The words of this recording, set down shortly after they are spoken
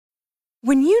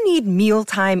When you need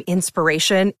mealtime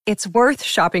inspiration, it's worth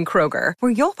shopping Kroger,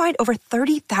 where you'll find over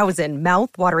 30,000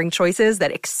 mouth-watering choices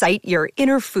that excite your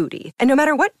inner foodie. And no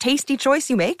matter what tasty choice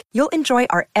you make, you'll enjoy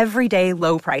our everyday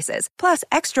low prices, plus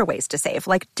extra ways to save,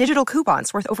 like digital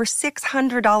coupons worth over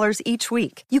 $600 each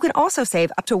week. You can also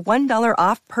save up to $1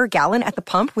 off per gallon at the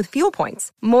pump with fuel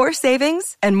points. More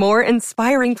savings and more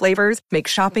inspiring flavors make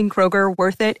shopping Kroger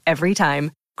worth it every time.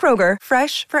 Kroger,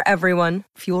 fresh for everyone.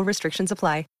 Fuel restrictions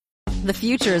apply. The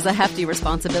future is a hefty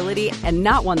responsibility and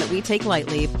not one that we take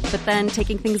lightly. But then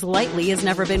taking things lightly has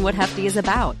never been what Hefty is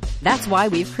about. That's why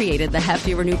we've created the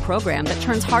Hefty Renew program that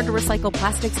turns hard-to-recycle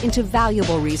plastics into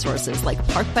valuable resources like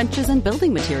park benches and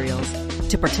building materials.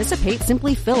 To participate,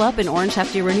 simply fill up an orange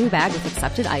Hefty Renew bag with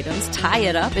accepted items, tie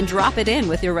it up, and drop it in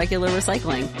with your regular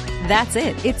recycling. That's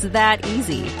it. It's that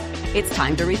easy. It's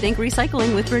time to rethink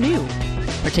recycling with Renew.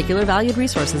 Particular valued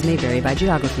resources may vary by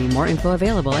geography. More info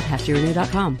available at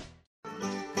heftyrenew.com.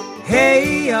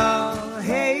 Hey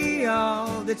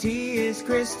y'all, the tea is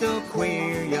crystal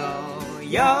clear, y'all.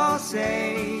 Y'all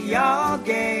say y'all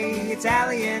gay, it's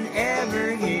Allie and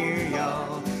Ever here,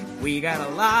 y'all. We got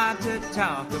a lot to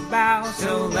talk about,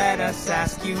 so let us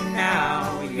ask you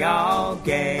now, y'all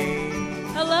gay?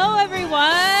 Hello,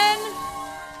 everyone.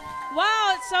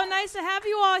 Wow, it's so nice to have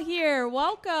you all here.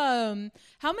 Welcome.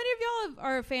 How many of y'all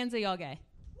are fans of y'all gay?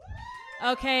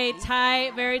 Okay,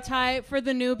 tight, very tight. For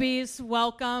the newbies,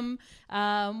 welcome.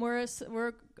 We're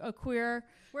a queer.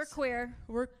 We're queer.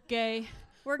 We're gay.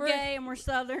 We're gay and we're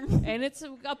Southern. And it's a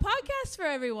podcast for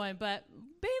everyone, but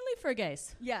mainly for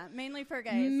gays. Yeah, mainly for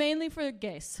gays. Mainly for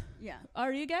gays. Yeah.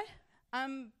 Are you gay?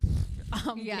 I'm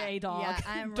gay, dog. Yeah,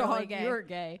 I'm dog, really gay. You're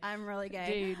gay. I'm really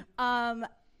gay. Dude.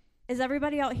 Is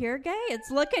everybody out here gay?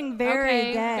 It's looking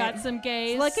very gay. Got some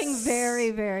gays. It's looking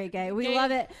very, very gay. We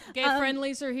love it. Gay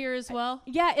friendlies are here as well.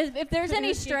 Yeah, if there's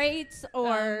any straights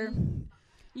or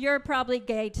you're probably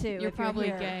gay too. You're probably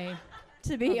gay.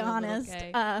 To be honest.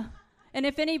 And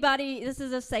if anybody, this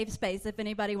is a safe space. If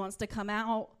anybody wants to come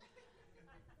out.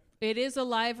 It is a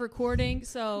live recording,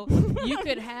 so you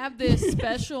could have this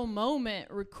special moment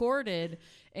recorded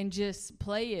and just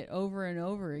play it over and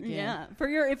over again. Yeah.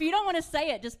 If you don't want to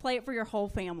say it, just play it for your whole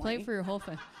family. Play it for your whole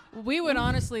family. We would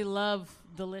honestly love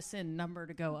the listen number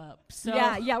to go up. So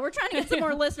yeah, we're trying to get some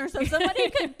more listeners, so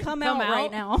somebody could come out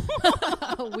right now.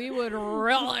 We would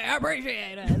really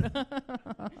appreciate it.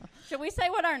 Should we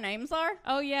say what our names are?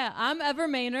 Oh, yeah. I'm Ever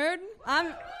Maynard.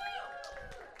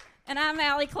 And I'm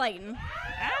Allie Clayton.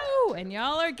 Ow! And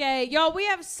y'all are gay. Y'all, we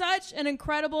have such an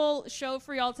incredible show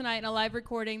for y'all tonight in a live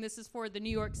recording. This is for the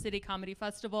New York City Comedy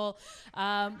Festival.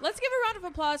 Let's give a round of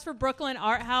applause for Brooklyn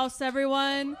Art House,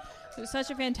 everyone. It was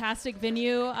such a fantastic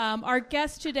venue. Our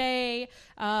guest today,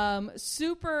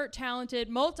 super talented,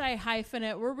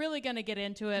 multi-hyphenate. We're really going to get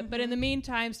into it. But in the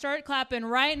meantime, start clapping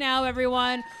right now,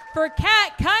 everyone, for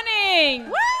Kat Cunning.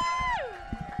 Woo!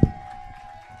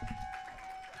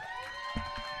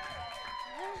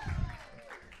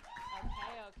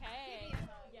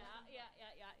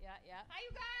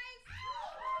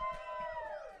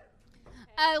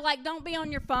 Don't be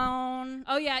on your phone.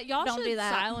 Oh, yeah. Y'all don't should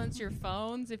silence your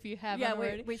phones if you haven't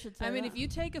already. We should say that. if you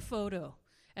take a photo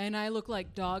and I look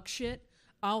like dog shit,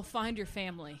 I'll find your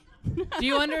family. Do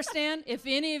you understand? If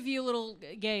any of you little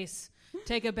gays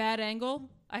take a bad angle,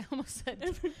 I almost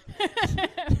said,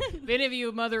 if any of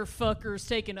you motherfuckers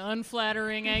take an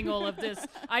unflattering angle of this,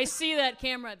 I see that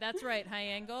camera. That's right, high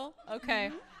angle.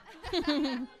 Okay.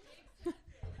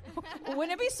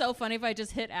 Wouldn't it be so funny if I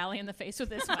just hit Allie in the face with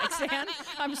this mic stand?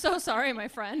 I'm so sorry, my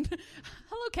friend.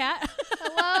 Hello, Kat.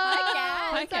 Hello.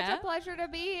 Hi, Kat. It's such a pleasure to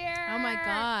be here. Oh, my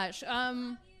gosh. I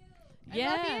love you.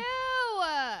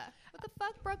 What the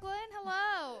fuck, Brooklyn?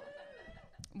 Hello.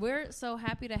 We're so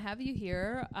happy to have you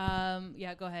here.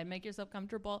 Go ahead. Make yourself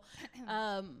comfortable.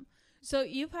 So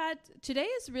today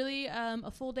is really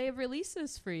a full day of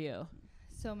releases for you.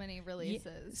 So many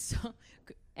releases.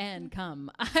 And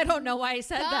come. I don't know why I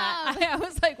said that. I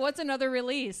was like, what's another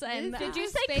release? And did you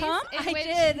say come? I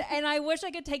did, and I wish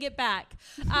I could take it back.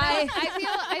 I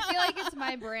feel like it's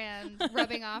my brand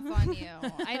rubbing off on you.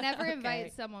 I never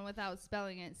invite someone without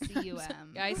spelling it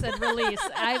C-U-M. I said release.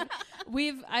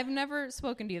 I've never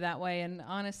spoken to you that way, and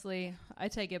honestly, I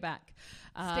take it back.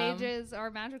 Stages are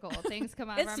magical. Things come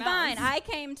out of our mouths. mouths. It's fine. I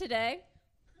came today.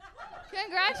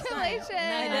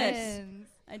 Congratulations.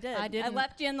 I did. I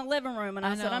left you in the living room, and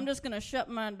I said, I'm just going to shut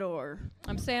my door.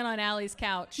 I'm staying on Allie's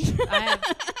couch. I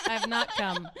have not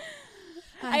come.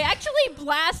 I actually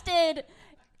blasted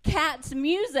Kat's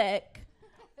music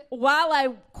while I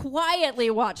quietly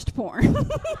watched porn.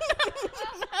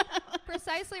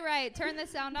 Precisely right. Turn the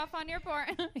sound off on your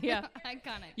porn. Yeah.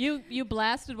 Iconic. You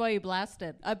blasted while you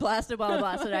blasted. I blasted while I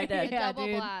blasted. I A did. Yeah, double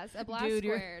dude. blast. A blast Dude,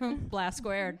 squared. Blast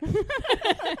squared.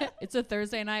 It's a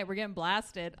Thursday night. We're getting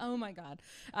blasted. Oh my God.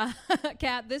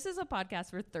 Kat, this is a podcast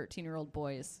for 13-year-old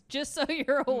boys. Just so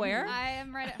you're aware. I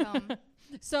am right at home.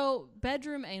 So,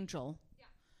 Bedroom Angel. Yeah.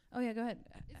 Oh yeah, go ahead.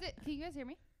 Is it? Can you guys hear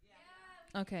me?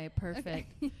 Okay,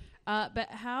 perfect. But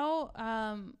how?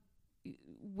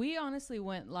 We honestly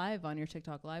went live on your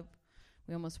TikTok live.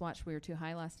 We almost watched We Were Too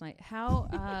High last night. How?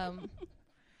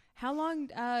 How long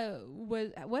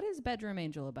what is Bedroom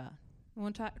Angel about? You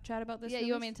want to chat about this? Yeah,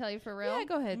 you want me to tell you for real? Yeah,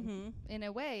 go ahead. Mm-hmm. In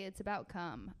a way, it's about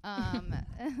cum.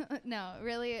 No,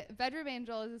 really, Bedroom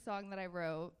Angel is a song that I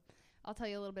wrote. I'll tell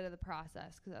you a little bit of the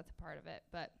process because that's a part of it.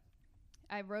 But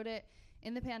I wrote it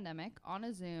in the pandemic on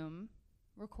a Zoom,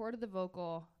 recorded the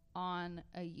vocal on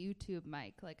a YouTube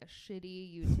mic, like a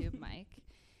shitty YouTube mic.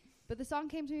 But the song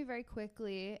came to me very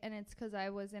quickly, and it's because I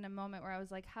was in a moment where I was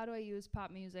like, how do I use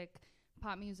pop music?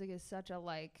 Pop music is such a,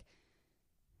 like,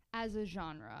 as a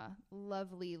genre,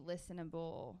 lovely,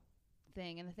 listenable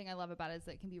thing. And the thing I love about it is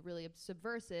that it can be really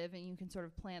subversive, and you can sort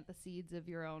of plant the seeds of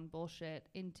your own bullshit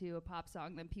into a pop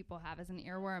song that people have as an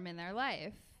earworm in their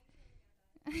life.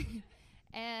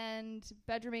 And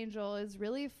Bedroom Angel is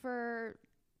really for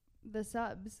the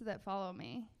subs that follow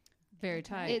me. Very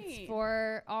tight. It's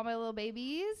for all my little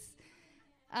babies.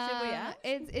 Should we ask?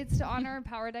 It's to honor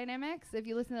power dynamics. If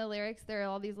you listen to the lyrics, there are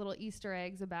all these little Easter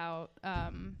eggs about,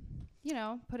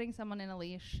 putting someone in a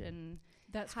leash and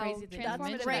That's how crazy that you transformative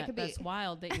mentioned that that. could be. That's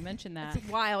wild that you mentioned that. It's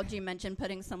wild you mentioned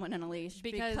putting someone in a leash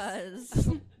Because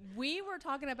we were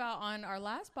talking about on our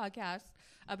last podcast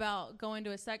about going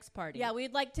to a sex party. yeah,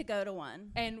 we'd like to go to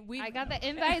one. And I got the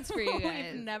invites for you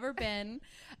guys. We've never been.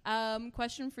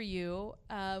 Question for you.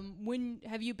 When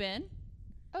have you been?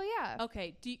 Oh, yeah.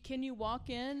 Okay. Can you walk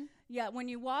in? Yeah, when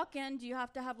you walk in, do you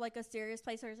have to have like a serious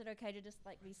place, or is it okay to just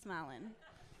like be smiling?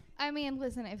 I mean,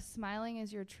 listen, if smiling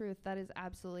is your truth, that is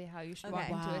absolutely how you should walk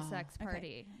Okay. into a Wow. sex Okay.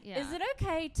 party. Yeah. Is it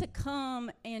okay to come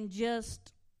and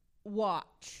just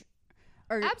watch?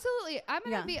 Or Absolutely. I'm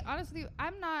going to Yeah. be honest with you.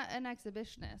 I'm not an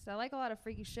exhibitionist. I like a lot of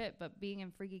freaky shit, but being in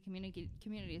freaky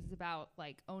communities is about,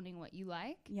 like, owning what you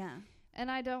like. yeah. And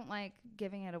I don't like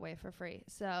giving it away for free.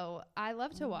 So I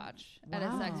love to watch at a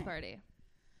sex Wow. party.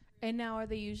 And now are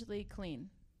they usually clean?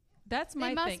 That's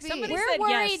my must thing. be. Somebody We're said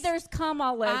worried yes. there's cum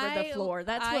all over the I- floor.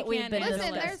 That's I what we've can't been handle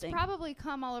Listen, it. there's discussing. probably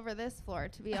cum all over this floor,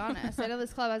 to be honest. I know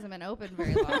this club hasn't been open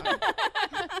very long.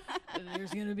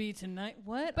 There's gonna be tonight.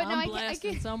 What? But no, I I'm can't- I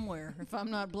blasting can't- somewhere. If I'm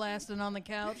not blasting on the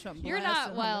couch, I'm You're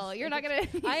blasting not well. on the You're not going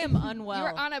to. I am unwell.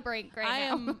 You're on a break right I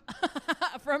now. am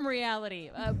from reality,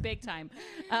 big time.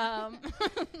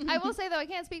 I will say, though, I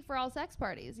can't speak for all sex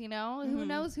parties, you know? Who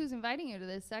knows who's inviting you to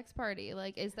this sex party?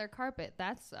 Like, is there carpet?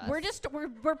 That's us.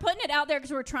 We're putting it out there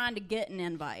because we're trying to get an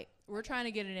invite. We're trying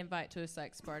to get an invite to a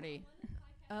sex party.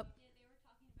 Up.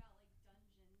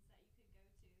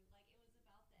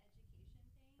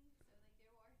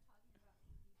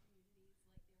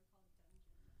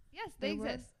 Yes, they They were.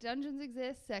 exist. Dungeons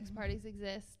exist. Sex parties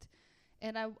exist.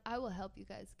 And I will help you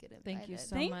guys get invited. Thank you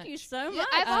so Thank much. you so Yeah, much.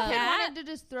 I've often Kat. wanted to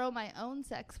just throw my own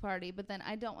sex party, but then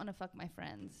I don't want to fuck my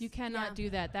friends. You cannot Yeah. do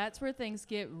that. That's where things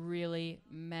get really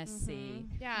messy.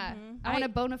 Yeah. Mhm. I want a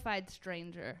bona fide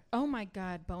stranger. Oh my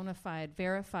God, bona fide,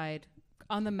 verified.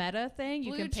 On the Meta thing,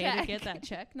 you Blue can pay check. to get that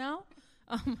check now.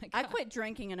 Oh my God. I quit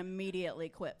drinking and immediately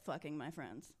quit fucking my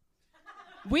friends.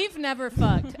 We've never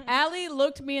fucked. Allie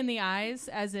looked me in the eyes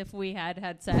as if we had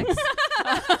had sex.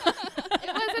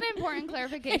 It was an important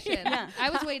clarification. Yeah. I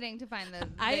was waiting to find the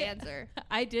answer.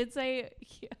 I did say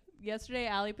yesterday,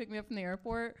 Allie picked me up from the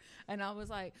airport, and I was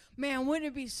like, man, wouldn't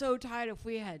it be so tight if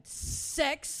we had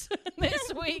sex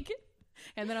this week?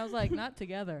 And then I was like, not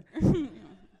together.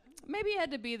 Maybe you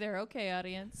had to be there. Okay,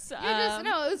 audience. You just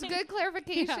no, it was good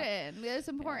clarification. It's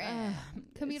important.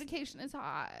 Communication is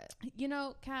hot. You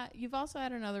know, Kat, you've also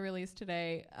had another release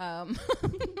today.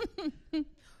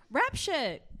 Rap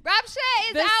Shit. Rap Shit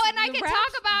is This- out and I the can rap-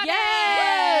 talk about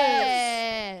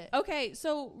Yes! it. Okay,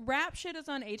 so Rap Shit is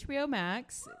on HBO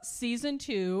Max, season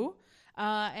 2.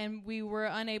 And we were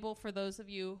unable, for those of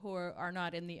you who are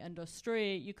not in the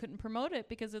industry, you couldn't promote it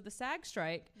because of the SAG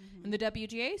strike and the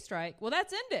WGA strike. Well,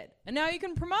 that's ended. And now you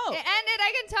can promote. It ended.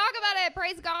 I can talk about it.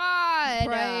 Praise God.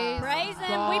 Praise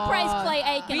him. We praise Clay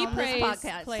Aiken We on praise this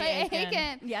podcast. Clay Clay Aiken.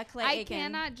 Aiken. Yeah, Clay I Aiken.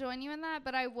 cannot join you in that,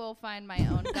 but I will find my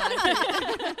own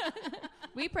God.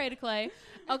 We pray to Clay.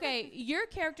 Okay, your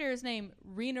character is named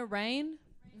Rena Rain.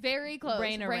 Very close.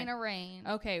 Raina Rain.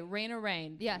 Okay, Raina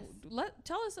Rain. Yes.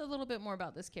 Tell us a little bit more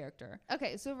about this character.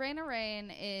 Okay, so Raina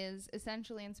Rain is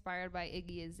essentially inspired by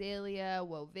Iggy Azalea,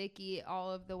 Wovicki,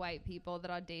 all of the white people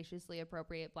that audaciously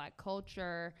appropriate Black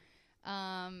culture.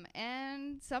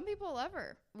 And some people love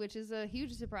her, which is a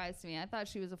huge surprise to me. I thought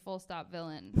she was a full stop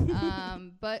villain.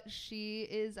 But she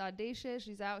is audacious.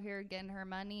 She's out here getting her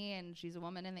money, and she's a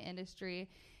woman in the industry.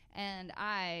 And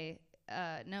I,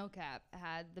 no cap,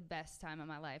 had the best time of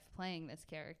my life playing this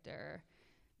character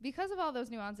because of all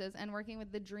those nuances and working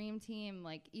with the dream team.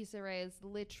 Like Issa Rae is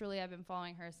literally, I've been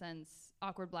following her since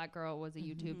Awkward Black Girl was a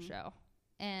YouTube show.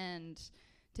 And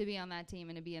to be on that team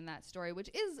and to be in that story, which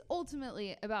is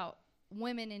ultimately about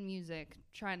women in music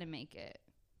trying to make it,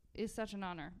 is such an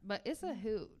honor. But it's a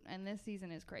hoot, and this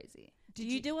season is crazy. Did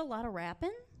you do a lot of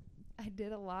rapping? I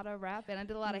did a lot of rapping. I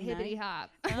did a lot of hippity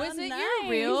hop. Was it your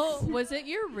real? Was it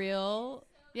your real?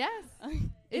 Yes.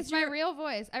 It's my real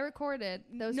voice. I recorded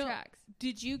those tracks.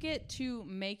 Did you get to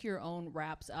make your own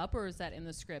raps up, or is that in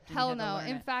the script? Hell no.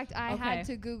 In fact, I had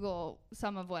to Google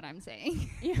some of what I'm saying.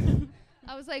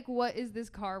 I was like, what is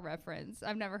this car reference?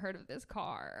 I've never heard of this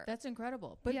car. That's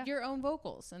incredible. But your own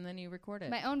vocals, and then you record it.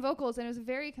 My own vocals, and it was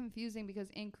very confusing because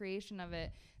in creation of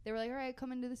it, they were like, all right,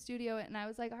 come into the studio. And I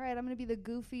was like, all right, I'm going to be the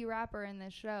goofy rapper in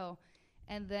this show.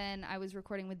 And then I was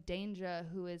recording with Danja,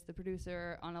 who is the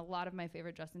producer on a lot of my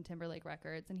favorite Justin Timberlake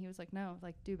records. And he was like, no,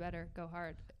 like, do better, go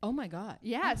hard. Oh, my God.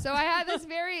 Yeah, so I had this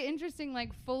very interesting,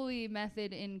 like, fully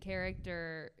method in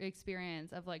character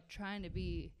experience of, like, trying to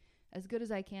be as good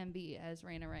as I can be as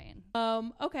Raina Rain.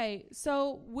 Okay,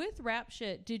 so with Rap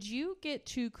Shit, did you get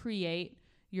to create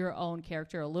your own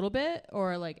character a little bit,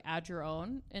 or like add your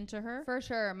own into her? For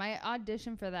sure. My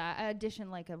audition for that, I auditioned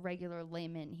like a regular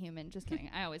layman human. Just kidding.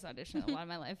 I always audition. A lot of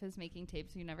my life is making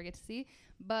tapes you never get to see.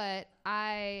 But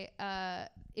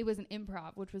it was an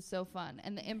improv, which was so fun.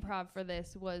 And the improv for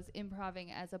this was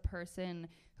improving as a person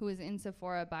who is in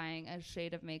Sephora buying a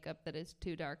shade of makeup that is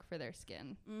too dark for their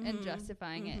skin and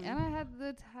justifying it. And I had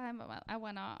the time of I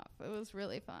went off. It was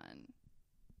really fun.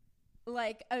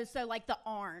 Like, so like the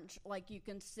orange, like you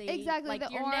can see exactly, like the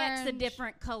your orange. neck's a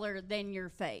different color than your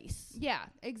face. Yeah,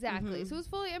 exactly. So it was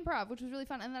fully improv, which was really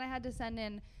fun. And then I had to send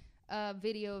in a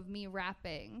video of me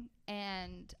rapping,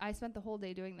 and I spent the whole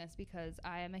day doing this because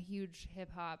I am a huge hip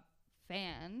hop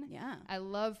fan. Yeah, I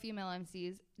love female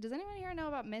MCs. Does anyone here know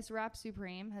about Miss Rap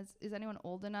Supreme? Is anyone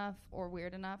old enough or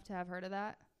weird enough to have heard of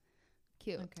that?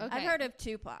 Cute. Okay. I've heard of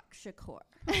Tupac Shakur.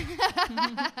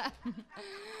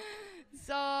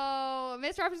 So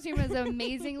Miss Rap Supreme was an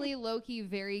amazingly low-key,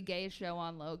 very gay show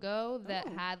on Logo that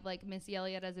had like Missy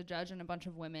Elliott as a judge and a bunch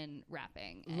of women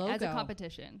rapping as a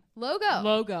competition.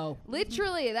 Logo.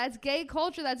 Literally, that's gay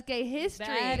culture. That's gay history.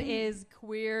 That is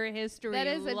queer history. That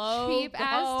is a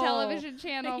cheap-ass television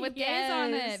channel with gays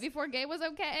on it before gay was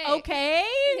okay. Okay?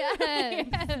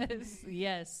 Yes.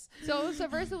 Yes. So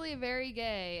subversively very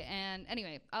gay. And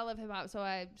anyway, I love hip-hop, so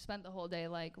I spent the whole day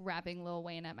like rapping Lil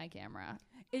Wayne at my camera.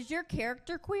 Is your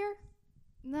character queer?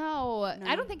 No,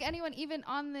 I don't think anyone even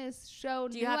on this show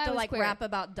do you have to like rap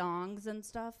about dongs and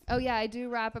stuff? Oh yeah, I do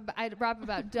rap. I rap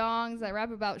about dongs. I rap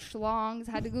about schlongs.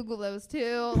 Had to Google those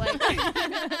too. Like,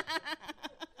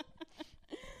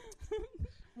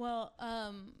 well,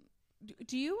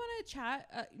 do you want to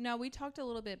chat? Now we talked a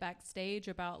little bit backstage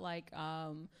about like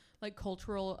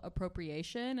cultural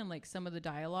appropriation and like some of the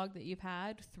dialogue that you've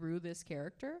had through this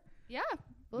character. Yeah,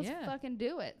 let's fucking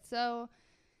do it. So.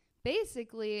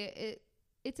 Basically,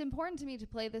 it's important to me to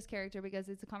play this character because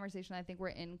it's a conversation I think we're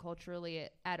in culturally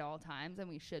at all times, and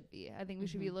we should be. I think we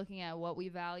should be looking at what we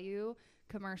value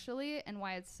commercially and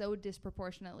why it's so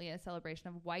disproportionately a celebration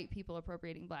of white people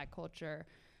appropriating Black culture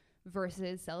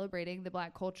versus celebrating the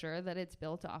Black culture that it's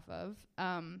built off of.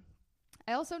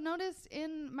 I also noticed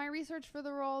in my research for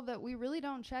the role that we really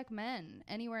don't check men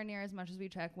anywhere near as much as we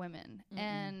check women.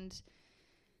 And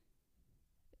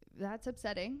that's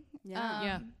upsetting.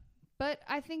 Yeah. But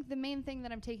I think the main thing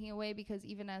that I'm taking away, because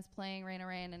even as playing Raina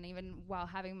Rain and even while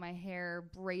having my hair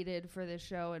braided for this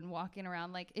show and walking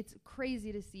around, like, it's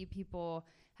crazy to see people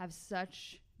have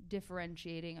such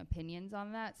differentiating opinions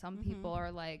on that. Some people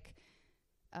are like,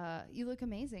 you look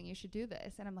amazing, you should do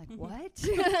this. And I'm like, what?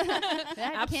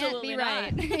 That can't be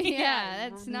right. Yeah,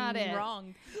 that's not it.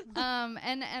 Wrong.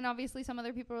 And obviously some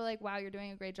other people were like, wow, you're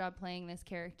doing a great job playing this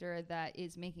character that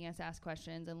is making us ask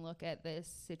questions and look at this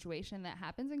situation that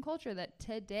happens in culture that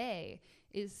today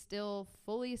is still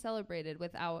fully celebrated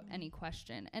without any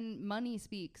question. And money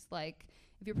speaks. Like,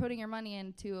 if you're putting your money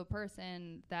into a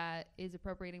person that is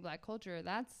appropriating Black culture,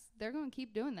 they're going to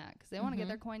keep doing that because they want to get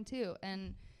their coin too.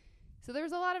 And so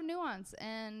there's a lot of nuance,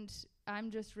 and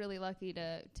I'm just really lucky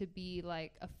to be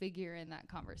like a figure in that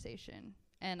conversation.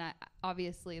 And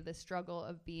obviously the struggle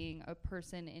of being a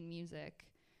person in music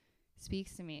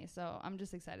speaks to me. So I'm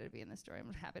just excited to be in this story.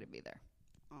 I'm happy to be there.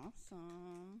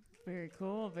 Awesome. Very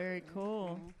cool. Very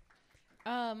cool.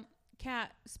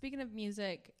 Kat, speaking of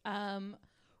music,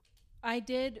 I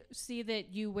did see that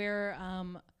you wear a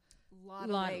lot of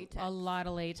latex. A lot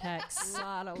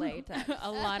of latex.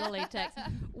 A lot of latex.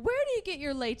 Where do you get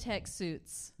your latex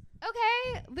suits?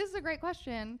 Okay, this is a great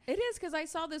question. It is, because I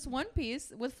saw this one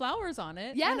piece with flowers on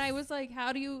it. Yes. And I was like,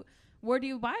 where do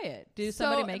you buy it? Do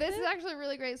somebody make this it? is actually a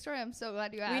really great story. I'm so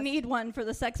glad you asked. We need one for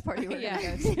the sex party we're Yeah.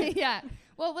 going to go to. Yeah.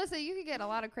 Well, listen, you can get a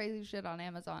lot of crazy shit on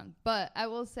Amazon, but I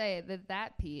will say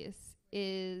that piece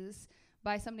is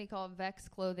by somebody called Vex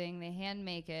Clothing. They hand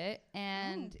make it,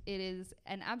 and it is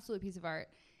an absolute piece of art.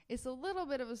 It's a little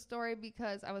bit of a story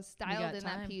because I was styled in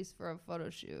that piece for a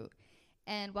photo shoot.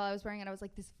 And while I was wearing it, I was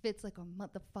like, this fits like a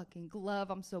motherfucking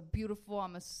glove. I'm so beautiful.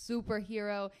 I'm a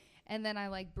superhero. And then I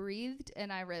like breathed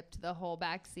and I ripped the whole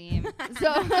back seam.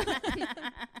 So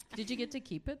Did you get to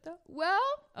keep it though? well,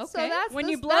 Okay. so that's When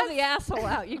you blow the asshole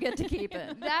out, you get to keep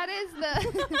it. that is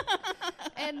the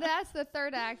and that's the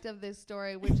third act of this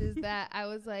story, which is that I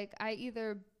was like, I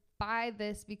either buy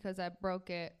this because I broke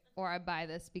it or I buy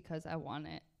this because I want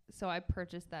it. So I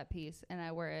purchased that piece and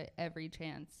I wear it every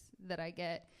chance that I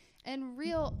get. And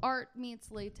real art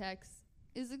meets latex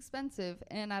is expensive,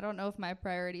 and I don't know if my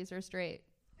priorities are straight.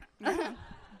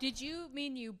 Did you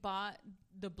mean you bought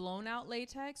the blown out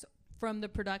latex from the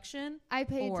production? I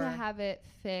paid to have it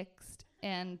fixed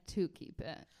and to keep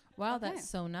it. Wow, Okay. that's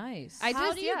so nice.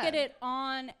 How do you get it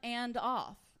on and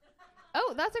off?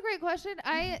 Oh, that's a great question.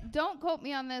 I don't quote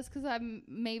me on this because I'm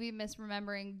maybe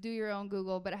misremembering. Do your own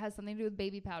Google, but it has something to do with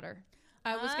baby powder.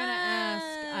 I was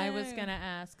gonna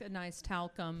ask a nice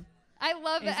talcum. I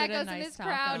love the Is it a echoes in nice this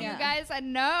talcum? crowd. Yeah. You guys, I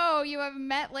know you have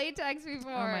met latex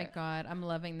before. Oh my God, I'm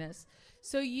loving this.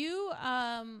 So you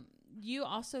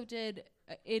also did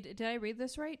it. Did I read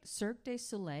this right? Cirque du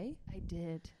Soleil. I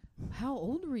did. How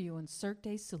old were you in Cirque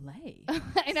du Soleil?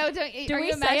 I know. Do are we you say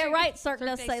it imagining- right? Cirque du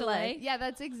Cirque du Soleil. Soleil? Yeah,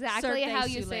 that's exactly Cirque du how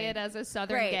you Soleil. say it as a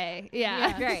Southern Great. gay.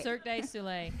 Yeah. Great. Cirque du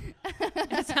Soleil.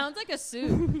 It sounds like a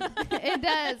soup. It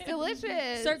does.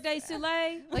 Delicious. Cirque du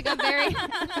Soleil. Like a very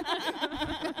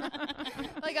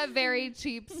like a very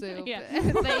cheap soup Yeah.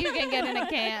 that you can get in a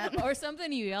can. Or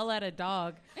something you yell at a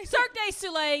dog. Cirque du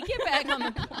Soleil, get back on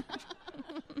the porch.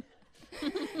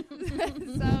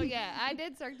 So yeah, I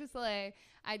did Cirque du Soleil.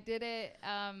 I did it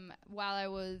while I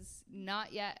was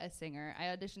not yet a singer. I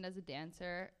auditioned as a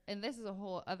dancer, and this is a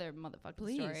whole other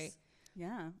motherfucking story.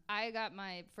 Yeah. I got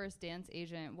my first dance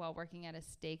agent while working at a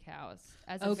steakhouse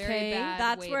as a Okay. very bad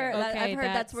That's waiter. where Okay, I've heard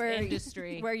that's where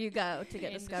industry. where you go to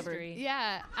get discovered. Industry.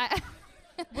 Yeah.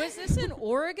 Was this in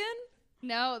Oregon?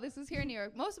 No, this was here in New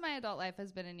York. Most of my adult life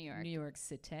has been in New York. New York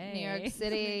City. New York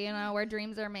City, you know, where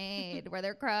dreams are made, where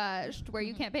they're crushed, where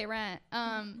you can't pay rent.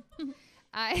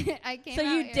 I came So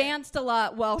out you here. danced a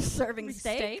lot while serving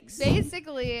steaks?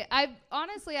 Basically, I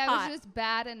was Hot. just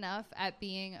bad enough at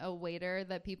being a waiter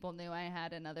that people knew I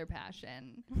had another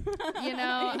passion. You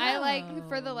know, I like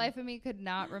for the life of me could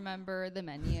not remember the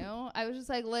menu. I was just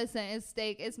like, listen, it's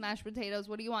steak, it's mashed potatoes.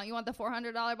 What do you want? You want the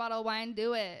 $400 bottle of wine?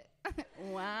 Do it.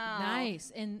 Wow.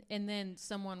 Nice. And then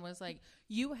someone was like,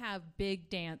 you have big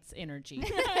dance energy.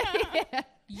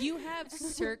 You have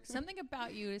something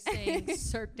about you is saying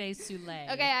Cirque du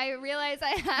Soleil. Okay, I realize I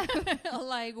have.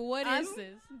 Like, what I'm is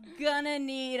this? gonna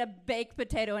need a baked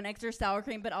potato and extra sour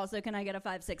cream, but also can I get a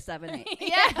 5, 6, 7, 8?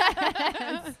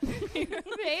 Yes.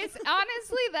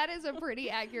 Honestly, that is a pretty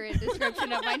accurate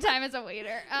description of my time as a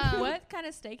waiter. What kind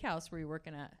of steakhouse were you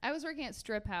working at? I was working at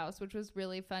Strip House, which was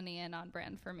really funny and on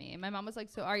brand for me. My mom was like,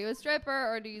 so are you a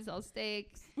stripper or do you sell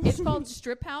steaks? It's called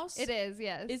Strip House? It is,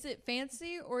 yes. Is it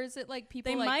fancy or is it like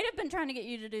people They like... might have been trying to get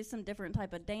you to do some different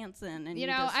type of dancing, and You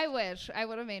know, I wish I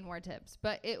would have made more tips,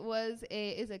 but it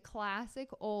is a classic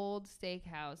old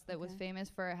steakhouse that was famous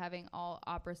for having all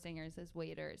opera singers as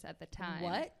waiters at the time.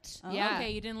 What? Yeah.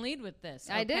 Okay, you didn't lead with this.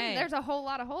 I didn't. Okay. There's a whole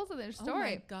lot of holes in this Oh story.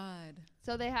 my God.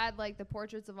 So they had like the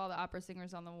portraits of all the opera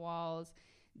singers on the walls.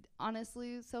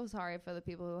 Honestly, so sorry for the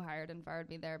people who hired and fired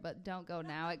me there, but don't go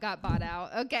now. It got bought out.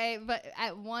 Okay, but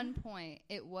at one point,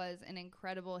 it was an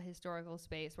incredible historical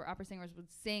space where opera singers would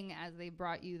sing as they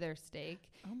brought you their steak,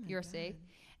 Oh my your God. steak.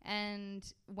 And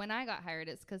when I got hired,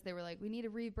 it's because they were like, we need a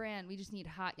rebrand. We just need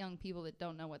hot young people that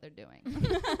don't know what they're doing.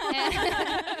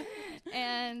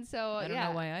 and so, I don't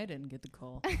know why I didn't get the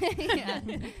call. yeah.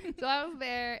 So I was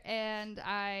there, and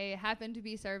I happened to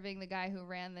be serving the guy who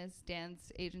ran this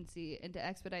dance agency. And to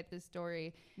expedite this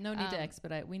story, No need to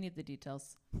expedite. We need the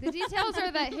details. the details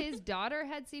are that his daughter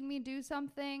had seen me do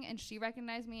something, and she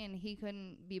recognized me, and he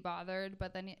couldn't be bothered.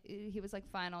 But then he was like,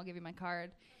 fine, I'll give you my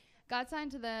card. Got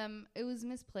signed to them. It was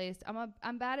misplaced.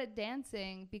 I'm bad at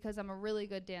dancing because I'm a really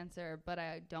good dancer, but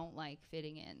I don't like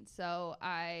fitting in. So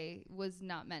I was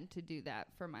not meant to do that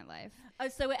for my life. Oh,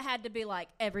 so it had to be like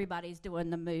everybody's doing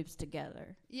the moves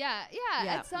together. Yeah.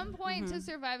 At some point, to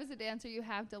survive as a dancer, you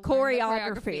have to learn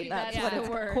Choreography. the choreography. That's Yeah. what it's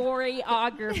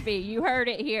choreography. You heard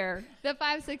it here. The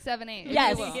 5, 6, 7, 8.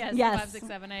 Yes. if you will. Yes. 5, 6,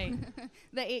 7, 8.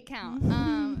 The 8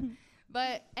 count.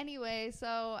 But anyway,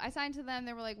 so I signed to them.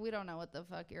 They were like, we don't know what the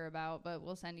fuck you're about, but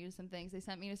we'll send you some things. They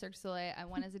sent me to Cirque du Soleil. I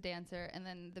went as a dancer. And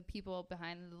then the people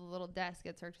behind the little desk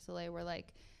at Cirque du Soleil were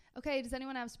like, okay, does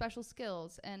anyone have special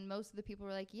skills? And most of the people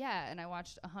were like, yeah. And I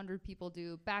watched 100 people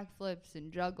do backflips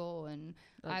and juggle. And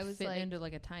I was fitting like, into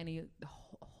like a tiny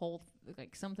hole,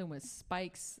 like something with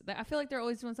spikes. I feel like they're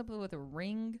always doing something with a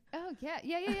ring. oh,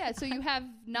 yeah. So you have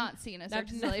not seen a Cirque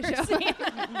du Soleil never show. seen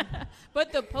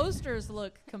but the posters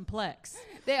look complex.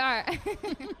 They are.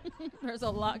 There's a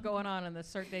lot going on in the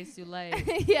Cirque du Soleil.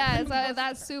 Yeah, so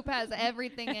that soup has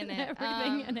everything in it.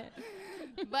 Everything in it.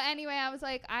 But anyway, I was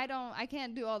like, I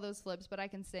can't do all those flips, but I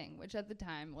can sing, which at the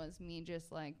time was me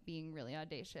just like being really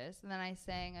audacious. And then I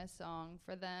sang a song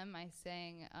for them. I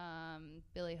sang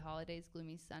Billie Holiday's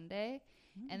Gloomy Sunday.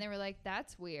 And they were like,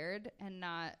 that's weird and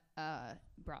not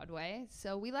Broadway.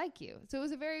 So we like you. So it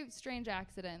was a very strange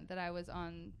accident that I was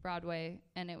on Broadway.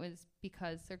 And it was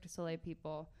because Cirque du Soleil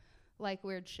people like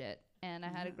weird shit. And I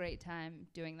had a great time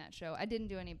doing that show. I didn't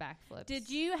do any backflips. Did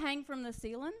you hang from the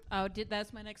ceiling? Oh,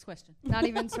 that's my next question. Not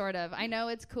even sort of. I know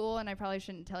it's cool, and I probably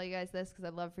shouldn't tell you guys this because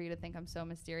I'd love for you to think I'm so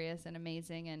mysterious and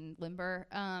amazing and limber.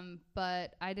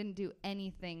 But I didn't do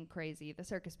anything crazy. The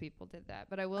circus people did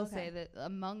that. But I will say that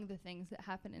among the things that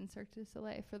happen in Cirque du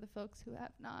Soleil, for the folks who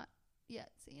have not yet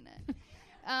seen it,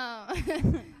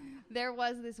 there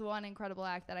was this one incredible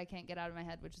act that I can't get out of my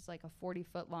head, which is like a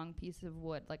 40-foot long piece of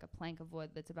wood, like a plank of wood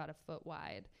that's about a foot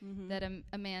wide, that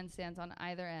a man stands on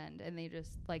either end, and they just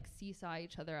like seesaw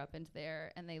each other up into the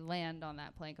air, and they land on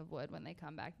that plank of wood when they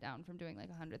come back down from doing like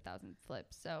 100,000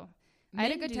 flips. So I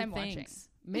had a good time watching.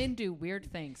 Men do weird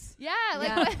things. Yeah,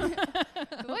 like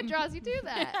what draws you to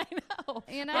that? I know.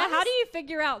 You know, Well, how do you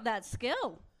figure out that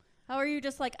skill? How are you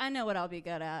just like, I know what I'll be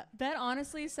good at? That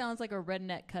honestly sounds like a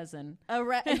redneck cousin.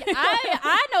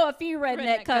 I know a few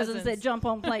redneck cousins that jump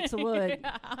on planks of wood.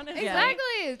 Yeah, honestly.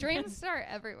 Exactly. Dreams start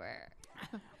everywhere.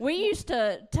 We used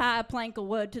to tie a plank of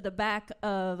wood to the back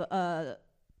of the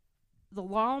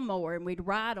lawnmower, and we'd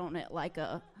ride on it like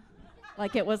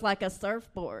it was like a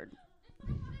surfboard.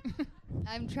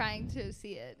 I'm trying to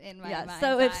see it in my mind.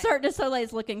 So if Cirque du Soleil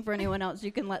is looking for anyone else,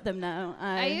 you can let them know.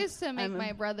 I used to make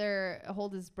my brother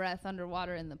hold his breath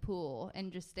underwater in the pool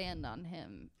and just stand on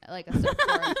him like a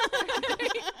surfboard.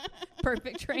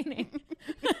 Perfect training.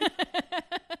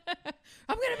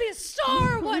 I'm going to be a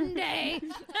star one day.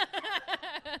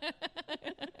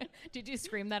 Did you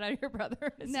scream that at your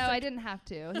brother? No, I didn't have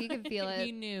to. He could feel it.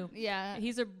 He knew. Yeah.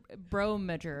 He's a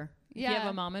bro-mager. If you Yeah.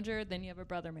 have a momager, then you have a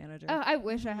brother manager. Oh, I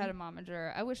wish I had a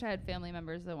momager. I wish I had family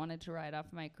members that wanted to ride off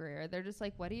my career. They're just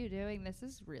like, what are you doing? This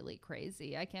is really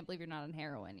crazy. I can't believe you're not on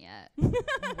heroin yet.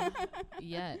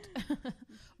 Yet.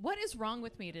 What is wrong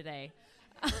with me today?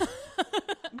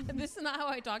 This is not how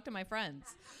I talk to my friends.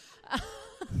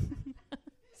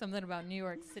 Something about New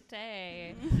York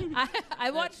City.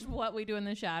 I watched What We Do in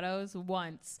the Shadows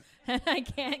once, and I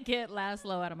can't get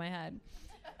Laszlo out of my head.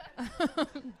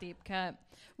 Deep cut.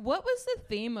 What was the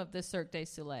theme of the Cirque du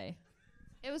Soleil?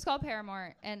 It was called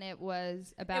Paramore, and it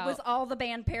was about... It was all the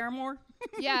band Paramore?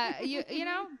 Yeah, you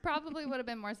know, probably would have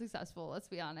been more successful, let's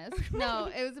be honest.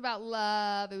 No, it was about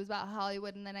love. It was about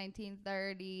Hollywood in the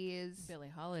 1930s.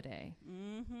 Billie Holiday.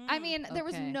 Mm-hmm. I mean, there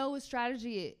was Okay. no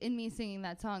strategy in me singing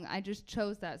that song. I just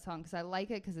chose that song because I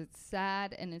like it because it's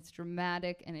sad and it's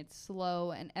dramatic and it's slow,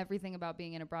 and everything about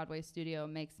being in a Broadway studio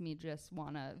makes me just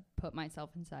want to put myself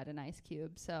inside an ice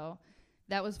cube. So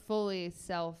that was fully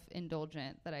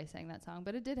self-indulgent that I sang that song.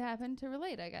 But it did happen to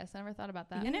relate, I guess. I never thought about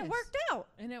that. And it worked out.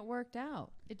 And it worked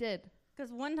out. It did.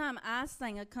 Because one time I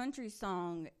sang a country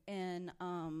song in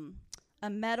a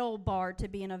metal bar to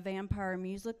be in a vampire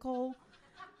musical,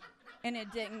 and it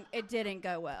didn't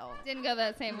go well. Didn't go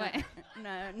that same way.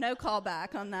 No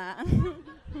callback on that.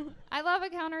 I love a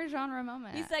counter-genre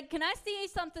moment. He said, "Can I see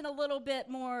something a little bit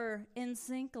more in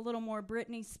sync, a little more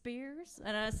Britney Spears?"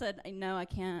 And I said, "No, I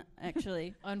can't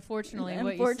actually." Unfortunately,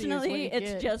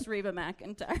 It's just Reba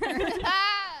McEntire.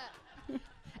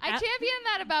 I champion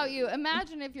that about you.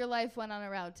 Imagine if your life went on a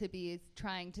route to be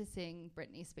trying to sing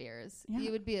Britney Spears. Yeah.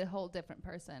 You would be a whole different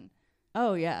person.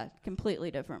 Oh yeah,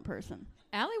 completely different person.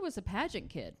 Allie was a pageant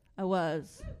kid. I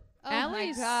was. Oh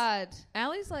Allie's- my God.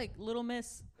 Allie's like Little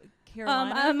Miss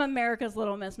Carolina. I'm America's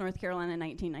Little Miss North Carolina in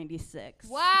 1996.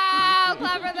 Wow,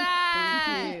 clever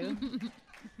that. Thank you.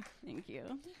 Thank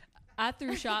you. I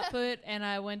threw shot put and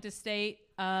I went to state,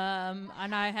 and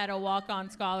I had a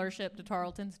walk-on scholarship to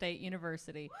Tarleton State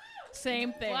University.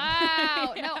 Same thing.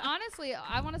 Wow. No, honestly,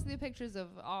 I want to see the pictures of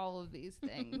all of these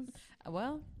things.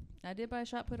 Well, I did buy a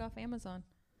shot put off Amazon.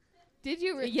 Did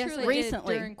you Yes, truly I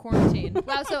recently. did during quarantine.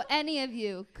 Wow, so any of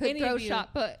you could Any throw of you.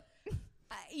 shot put.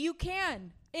 You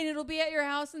can, and it'll be at your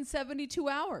house in 72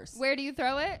 hours. Where do you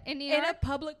throw it? In New In York? a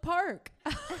public park.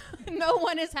 No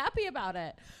one is happy about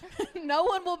it. No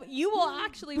one will. You will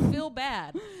actually feel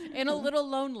bad and a little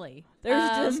lonely. There's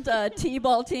just a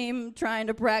T-ball team trying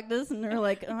to practice, and they're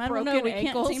like, "I don't know, Broken we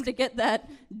ankles. can't seem to get that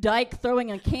Dyke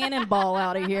throwing a cannonball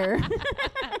out of here."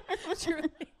 Truly.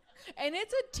 And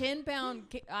it's a 10-pound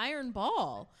iron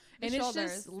ball. The And shoulders.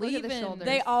 it's just Look at the leaving. shoulders.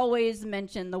 They always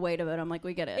mention the weight of it. I'm like,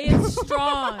 we get it. It's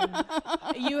strong.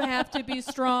 You have to be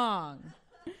strong.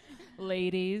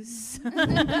 Ladies.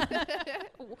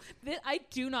 I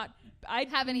do not. I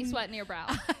Have any sweat in your brow?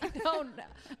 I don't know.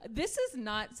 This is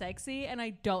not sexy, and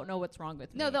I don't know what's wrong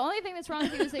with me. No, the only thing that's wrong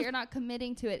with you is that you're not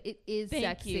committing to it. It is Thank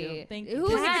sexy. you. Thank you. Who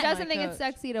Kat, doesn't my think it's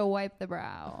coach. sexy to wipe the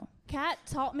brow? Kat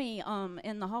taught me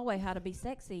in the hallway how to be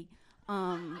sexy.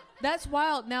 That's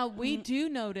wild. Now, we do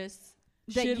notice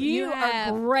That should you are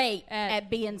have great at- at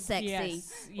being sexy.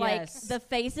 Yes, Like yes. the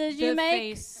faces the you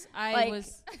make. face. I like-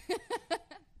 was.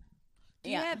 Do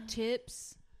you Yeah. have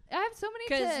tips? I have so many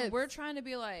Because tips. we're trying to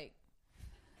be like.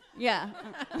 Yeah.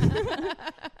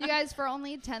 You guys, for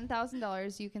only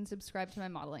 $10,000, you can subscribe to my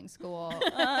modeling school.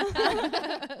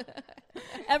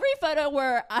 Every photo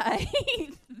where I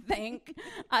think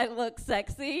I look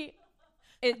sexy,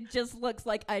 it just looks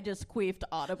like I just queefed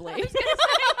audibly.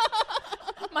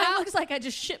 Mine looks like I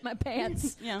just shit my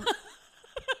pants. Yeah.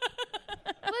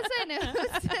 Listen,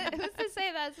 who's to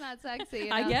say that's not sexy?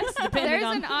 You I know? guess, depending There's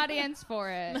on an audience for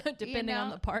it. depending on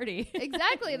the party.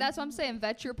 Exactly. That's what I'm saying.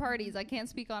 Vet your parties. I can't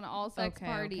speak on all sex Okay,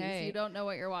 parties. okay. You don't know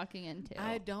what you're walking into.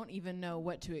 I don't even know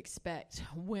what to expect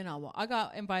when I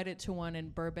got invited to one in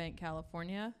Burbank,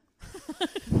 California.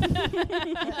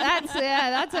 That's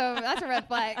a red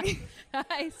flag.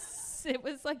 It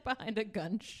was like behind a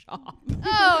gun shop.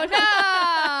 Oh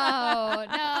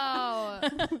no.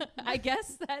 I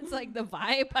guess that's like the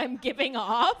vibe I'm giving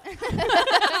off.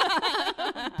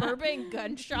 Burbank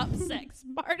gun shop sex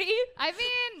party. I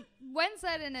mean, when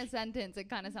said in a sentence, it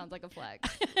kind of sounds like a flag.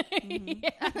 Yeah,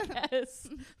 I guess.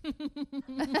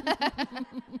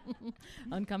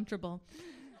 Uncomfortable.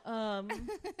 How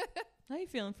you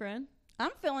feeling, friend?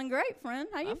 I'm feeling great, friend.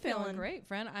 How you I'm feeling? feeling great,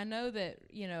 friend. I know that,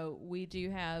 we do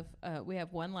have we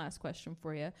have one last question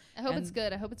for you. I hope it's And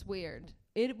good. I hope it's weird.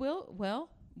 It will. Well,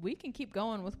 we can keep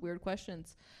going with weird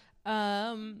questions.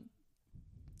 Southern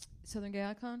Gay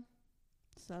Icon.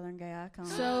 Southern Gay Icon.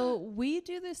 So we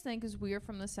do this thing because we are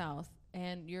from the South,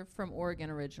 and you're from Oregon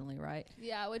originally, right?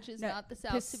 Yeah, which is No, not the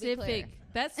South, to be clear. Pacific.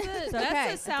 That's the okay. that's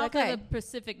the It's South okay. of the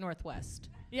Pacific Northwest.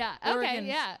 Yeah. Okay. Oregon's,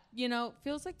 Yeah.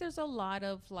 Feels like there's a lot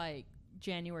of like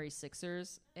January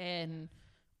 6ers in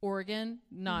Oregon,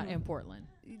 not in Portland.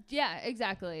 Yeah.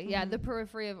 Exactly. Yeah. The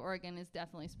periphery of Oregon is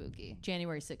definitely spooky.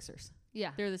 January 6ers.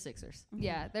 Yeah. They're the Sixers.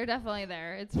 Yeah. They're definitely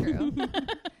there. It's true.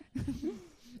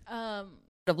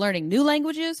 Of learning new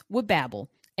languages with Babbel.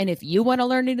 And if you want to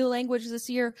learn a new language this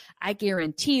year, I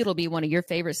guarantee it'll be one of your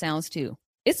favorite sounds too.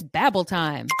 It's Babbel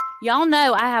time. Y'all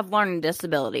know I have learning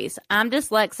disabilities. I'm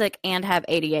dyslexic and have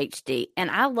ADHD, and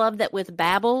I love that with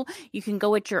Babbel, you can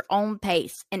go at your own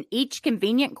pace, and each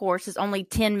convenient course is only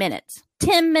 10 minutes.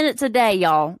 10 minutes a day,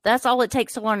 y'all. That's all it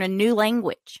takes to learn a new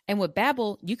language. And with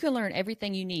Babbel, you can learn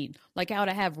everything you need, like how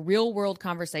to have real-world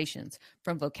conversations,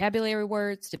 from vocabulary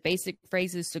words to basic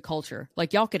phrases to culture.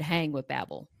 Like y'all could hang with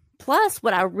Babbel. Plus,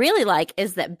 what I really like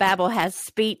is that Babbel has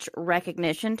speech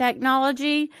recognition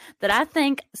technology that I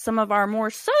think some of our more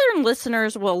Southern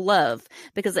listeners will love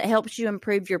because it helps you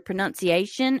improve your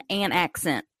pronunciation and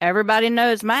accent. Everybody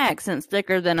knows my accent's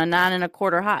thicker than a 9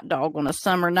 1/4 hot dog on a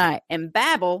summer night, and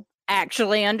Babbel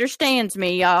actually understands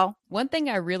me, y'all. One thing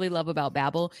I really love about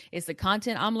Babbel is the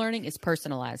content I'm learning is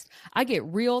personalized. I get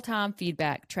real-time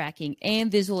feedback, tracking,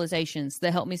 and visualizations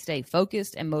that help me stay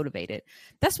focused and motivated.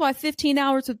 That's why 15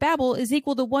 hours with Babbel is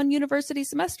equal to 1 university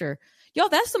semester. Y'all,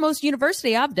 that's the most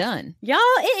university I've done. Y'all,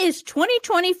 it is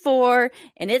 2024,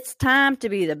 and it's time to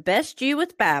be the best you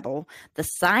with Babbel, the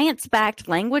science-backed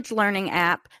language learning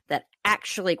app that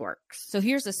actually works. So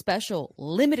here's a special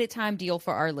limited time deal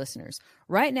for our listeners.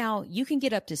 Right now, you can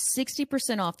get up to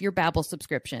 60% off your Babbel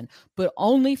subscription, but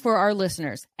only for our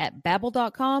listeners at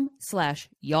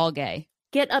babbel.com/y'allgay.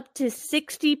 Get up to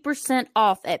 60%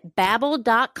 off at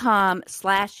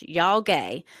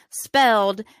babbel.com/y'allgay,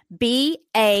 spelled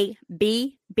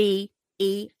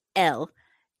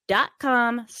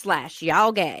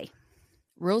BABBEL.com/y'allgay.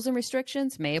 Rules and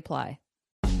restrictions may apply.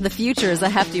 The future is a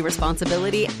hefty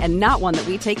responsibility and not one that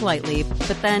we take lightly.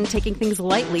 But then taking things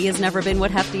lightly has never been what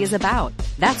Hefty is about.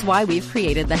 That's why we've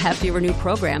created the Hefty Renew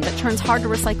program that turns hard to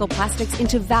recycle plastics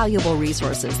into valuable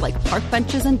resources like park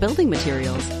benches and building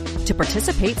materials. To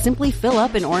participate, simply fill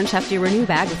up an orange Hefty Renew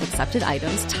bag with accepted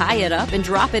items, tie it up, and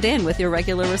drop it in with your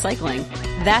regular recycling.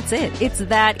 That's it. It's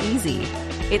that easy.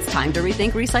 It's time to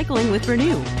rethink recycling with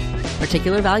Renew.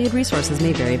 Particular valued resources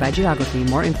may vary by geography.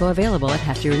 More info available at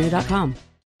heftyrenew.com.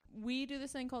 We do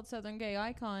this thing called Southern Gay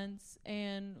Icons,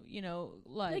 and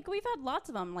Like we've had lots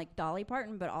of them, like Dolly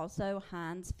Parton, but also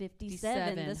Heinz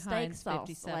 57, the steak Heinz sauce.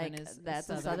 57 Like is that's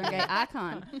a Southern Southern Gay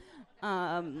icon.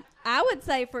 I would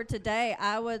say for today,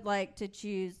 I would like to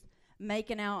choose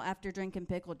making out after drinking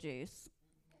pickle juice.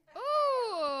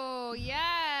 Ooh,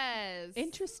 yes.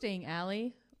 Interesting,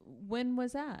 Allie. When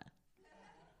was that?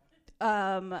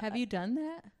 Have Have you done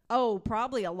that? Oh,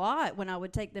 probably a lot when I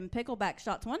would take them pickleback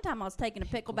shots. One time I was taking a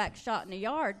pickleback shot in the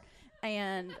yard,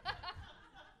 and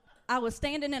I was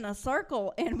standing in a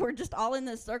circle, and we're just all in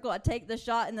this circle. I take the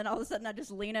shot, and then all of a sudden I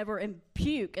just lean over and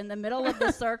puke in the middle of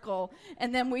the circle,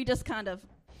 and then we just kind of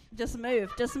just move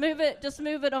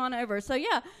it on over. So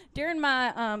yeah, during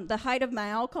my the height of my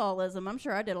alcoholism, I'm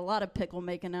sure I did a lot of pickle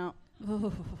making out.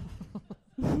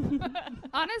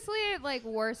 Honestly, like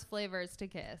worst flavors to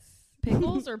kiss.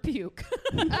 Pickles or puke?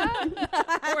 Or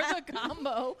the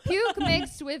combo. Puke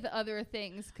mixed with other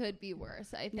things could be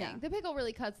worse, I think. Yeah. The pickle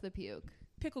really cuts the puke.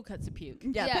 Pickle cuts a puke.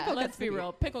 Yeah, Yeah, pickle Let's cuts be the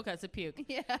real. Pickle cuts a puke.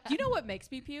 Yeah. Do you know what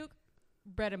makes me puke?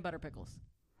 Bread and butter pickles.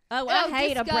 Oh, I Oh,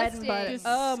 hate a bread and butter.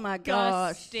 disgusting. Oh my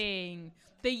gosh. Disgusting.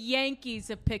 The Yankees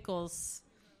of pickles.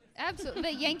 Absolutely.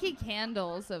 The Yankee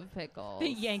candles of pickles. The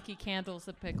Yankee candles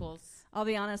of pickles. I'll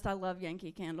be honest, I love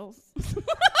Yankee candles.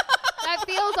 That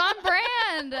feels on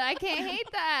brand. I can't hate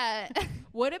that.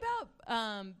 What about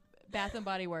Bath and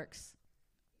Body Works?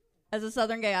 As a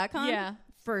Southern Gay icon? Yeah.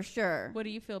 For sure. What do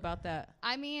you feel about that?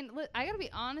 I mean, I gotta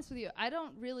be honest with you. I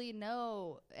don't really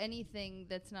know anything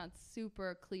that's not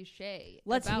super cliche.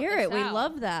 Let's about hear the it. We South.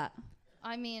 love that.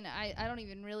 I mean, I don't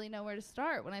even really know where to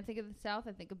start. When I think of the South,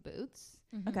 I think of boots.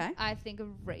 Okay. I think of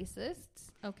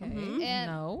racists. Okay. And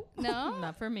No. No,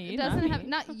 Not for me. it not doesn't me. have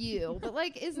not you, but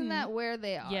like, isn't that where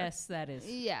they are? Yes, that is.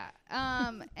 Yeah.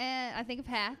 And I think of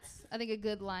hats. I think of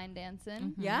good line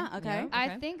dancing. Yeah, okay. Yeah. I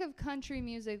Okay. think of country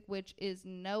music, which is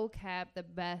no cap the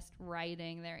best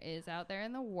writing there is out there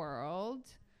in the world.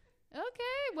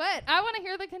 Okay, what? I want to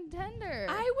hear the contender.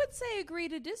 I would say agree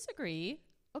to disagree.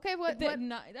 Okay, what?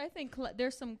 I think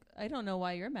there's some. I don't know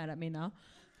why you're mad at me now.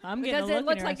 I'm getting Because a look it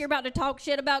looks in like your you're about to talk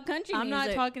shit about country I'm music.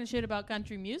 not talking shit about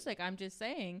country music. I'm just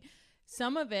saying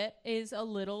some of it is a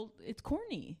little. It's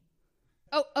corny.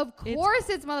 Oh, of course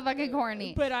it's motherfucking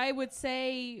corny. But I would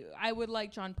say I would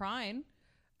like John Prine.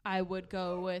 I would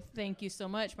go with thank you so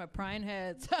much, my Prine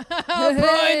heads. Prine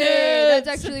heads! That's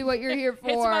actually what you're here for.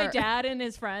 It's my dad and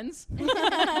his friends.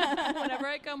 Whenever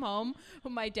I come home,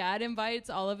 my dad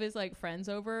invites all of his like friends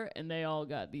over, and they all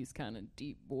got these kind of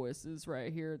deep voices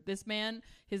right here. This man,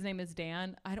 his name is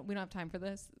Dan. We don't have time for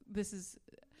this.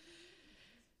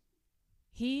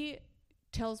 He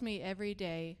tells me every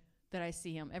day that I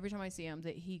see him, every time I see him,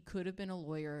 that he could have been a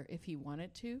lawyer if he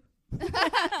wanted to.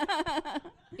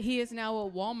 He is now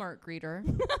a Walmart greeter.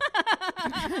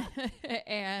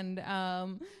 And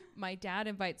my dad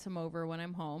invites him over when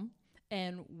I'm home,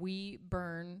 and we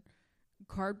burn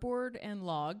cardboard and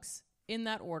logs in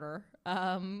that order.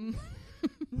 I'm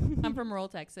from rural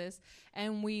Texas,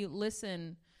 and we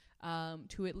listen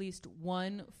to at least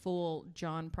one full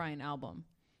John Prine album.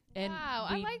 And wow,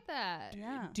 I we like that.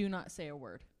 Yeah. do not say a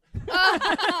word.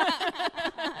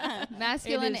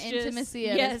 Masculine It is intimacy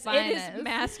just, at yes, its finest. it is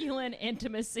masculine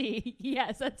intimacy.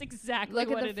 Yes, that's exactly Look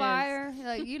what at the it fire.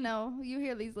 Like, you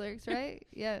hear these lyrics, right?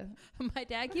 Yeah. is. My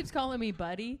dad keeps calling me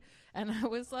buddy, And I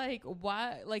was like,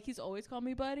 why? Like, he's always called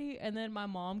me buddy. And then my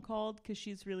mom called because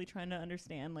she's really trying to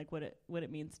understand, like, what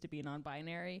it means to be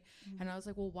non-binary. And I was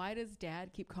like, well, why does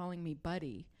Dad keep calling me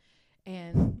buddy?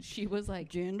 And she was like,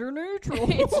 Gender neutral.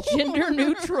 it's gender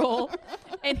neutral.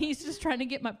 And he's just trying to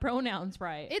get my pronouns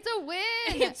right. It's a win.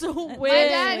 It's a win.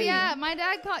 My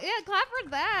dad called, clap for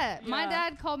that. Yeah. My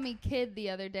dad called me kid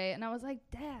the other day, and I was like,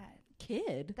 Dad,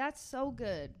 Kid. that's so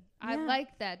good. I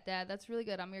like that, Dad. That's really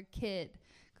good. I'm your kid.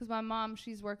 Because my mom,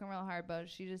 she's working real hard, but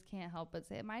she just can't help but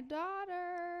say, my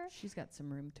daughter. She's got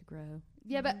some room to grow.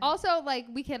 Yeah, but also, like,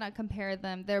 we cannot compare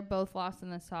them. They're both lost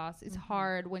in the sauce. It's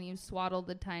hard when you swaddled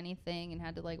the tiny thing and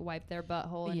had to, like, wipe their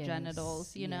butthole and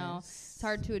genitals, you know. It's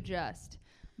hard to adjust.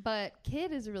 But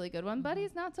kid is a really good one.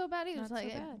 Buddy's not so bad. Not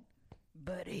like, so bad.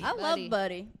 Buddy. I love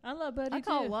Buddy. I love Buddy, I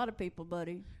call too. a lot of people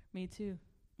Buddy. Me too.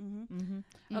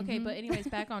 Okay, but anyways,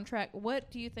 back on track.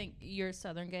 What do you think your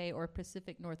Southern Gay or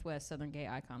Pacific Northwest Southern Gay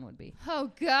icon would be?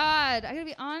 Oh God, I gotta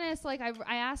be honest. Like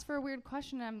I asked for a weird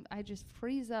question. I just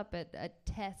freeze up at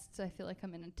tests. I feel like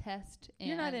I'm in a test.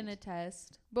 You're not in a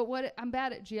test. But I'm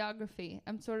bad at geography.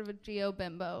 I'm sort of a geo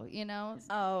bimbo. You know.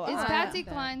 Oh, is Patsy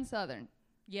Cline Southern?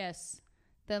 Yes.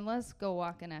 Then let's go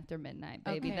walking after midnight,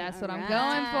 baby. Okay. That's All what I'm right.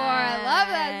 going for. I love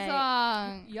that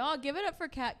song. Y'all give it up for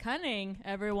Kat Cunning,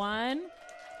 everyone.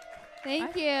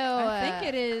 Thank you. I think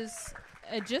it is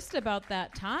just about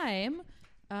that time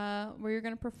where you're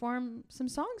going to perform some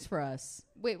songs for us.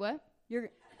 Wait, what?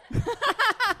 You're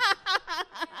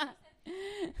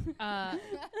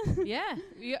yeah.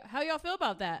 How y'all feel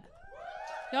about that?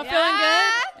 Y'all feeling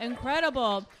good?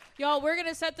 Incredible. Y'all, we're going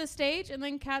to set the stage, and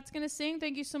then Kat's going to sing.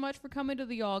 Thank you so much for coming to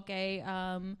the Y'all Gay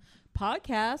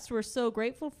podcast. We're so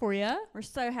grateful for you. We're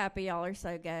so happy y'all are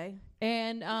so gay.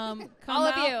 And come All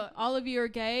of out. you. All of you are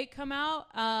gay. Come out.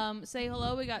 Say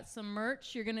hello. We got some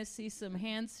merch. You're going to see some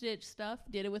hand-stitched stuff.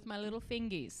 Did it with my little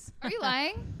fingies. Are you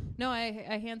lying? No,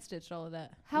 I hand-stitched all of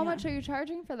that. How much are you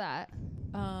charging for that?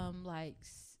 Like...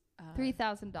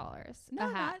 $3,000 no,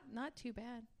 a hat. not too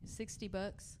bad.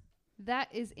 $60. That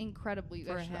is incredible. You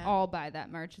For guys a should hat. all buy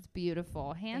that merch. It's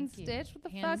beautiful. Hand Thank you. stitched? What the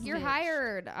Hand fuck? You're stitched.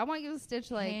 hired. I want you to stitch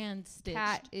like Hand-stitched.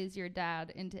 Cat is your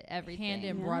dad into everything. Hand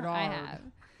embroidered. I have.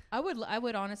 I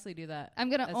would honestly do that. I'm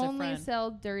gonna as a only friend.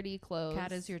 sell dirty clothes.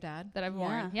 Cat is your dad. that I've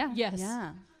worn. Yeah. Yes.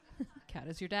 Yeah. Cat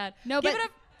is your dad. No, give but it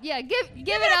up. yeah, give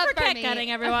it up for for Cat me.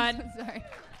 Cunning, everyone. Sorry.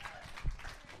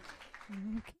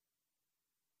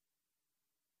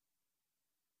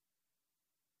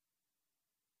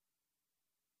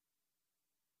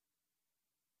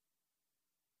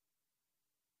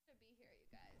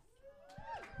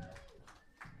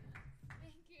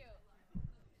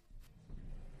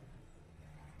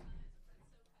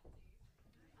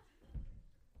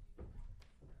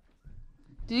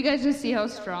 Did you guys just see how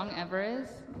strong Ever is?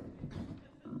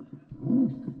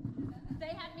 They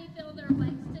had me fill their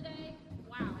blanks today.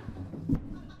 Wow.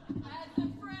 As a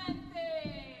friend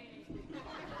thing.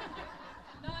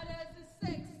 Not as a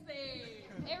sex thing.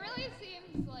 It really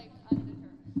seems like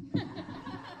undetermined.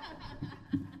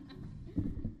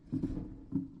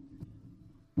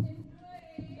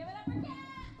 Give it up for Cat.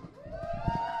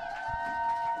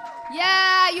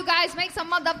 Yeah, you guys make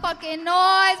some motherfucking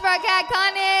noise for Cat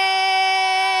Cunning.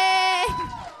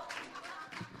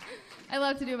 I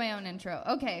love to do my own intro.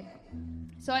 Okay,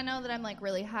 so I know that I'm like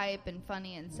really hype and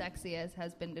funny and sexy as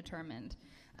has been determined.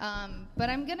 But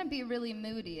I'm gonna be really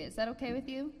moody. Is that okay with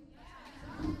you?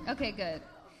 Okay, good.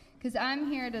 Because I'm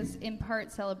here to in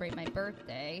part celebrate my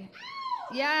birthday.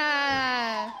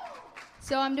 Yeah.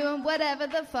 So I'm doing whatever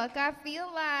the fuck I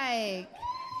feel like.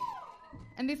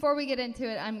 And before we get into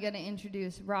it, I'm going to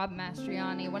introduce Rob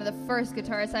Mastriani, one of the first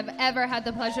guitarists I've ever had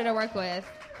the pleasure to work with.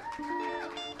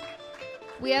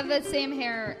 We have the same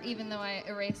hair, even though I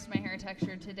erased my hair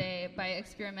texture today by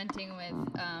experimenting with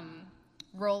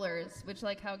rollers, which,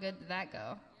 like, how good did that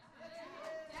go?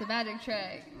 It's a magic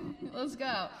trick. Let's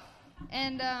go.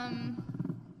 And I'm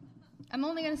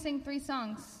only going to sing 3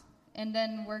 songs, and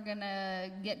then we're going to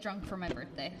get drunk for my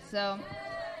birthday. So...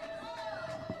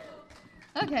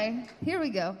 okay, here we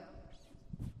go.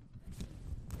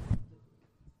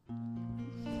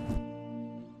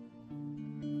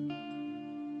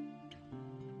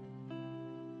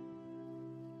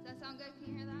 Does that sound good? Can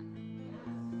you hear that?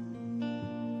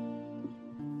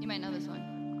 You might know this one.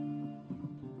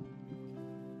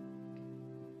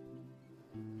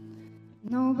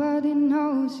 Nobody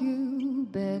knows you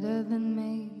better than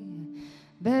me,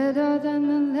 better than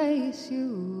the lace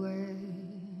you wear.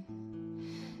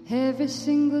 Every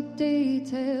single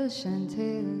detail,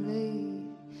 Chantilly,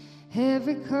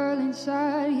 every curl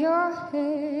inside your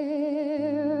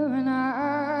hair, and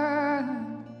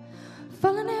I'm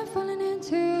falling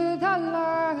into the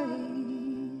light.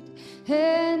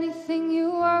 Anything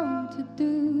you want to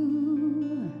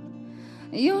do.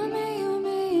 You and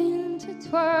me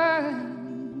intertwined.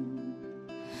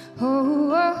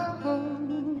 Oh, oh, oh.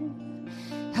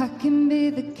 I can be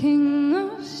the king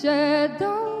of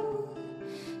shadow.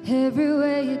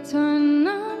 Everywhere you turn,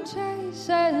 I'm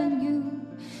chasing you.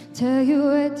 Tell you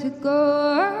where to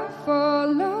go, I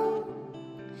follow.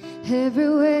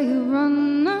 Everywhere you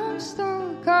run, I'm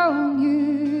stuck on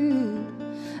you.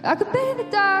 I could be in the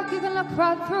dark, you can look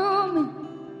right through me.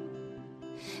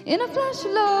 In a flash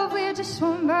of love, we're just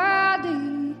one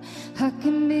body. I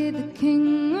can be the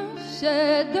king of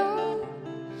shadow.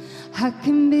 I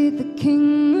can be the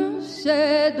king of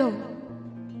shadow.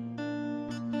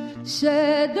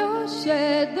 Shadow,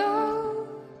 shadow.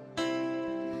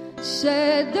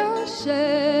 Shadow,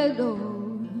 shadow.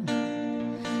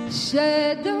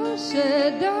 Shadow,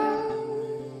 shadow.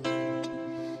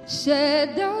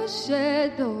 Shadow,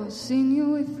 shadow. I've seen you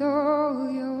with all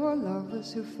your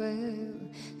lovers who fail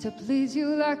to please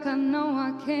you like I know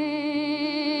I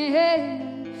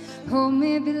can. Hold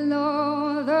me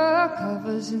below the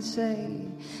covers and say,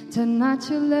 tonight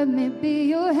you let me be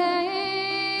your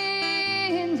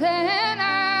hands. And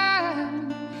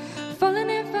I'm falling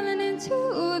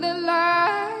into the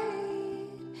light.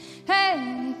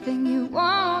 Anything you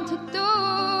want to do.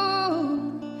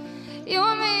 You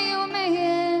and me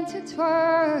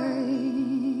intertwine.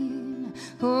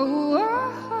 Oh,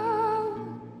 oh, oh.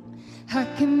 I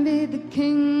can be the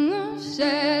king of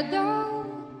shadow.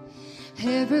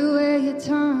 Everywhere you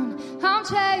turn, I'm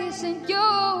chasing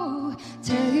you.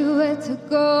 Tell you where to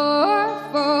go,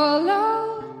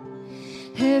 follow.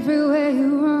 Everywhere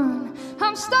you run,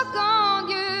 I'm stuck on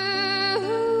you.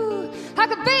 I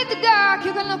could beat the dark,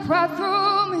 you can look right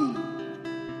through me.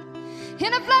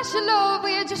 In a flash of love,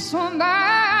 we're just one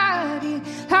body.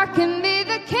 I can be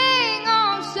the king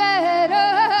of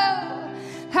shadow.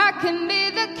 I can be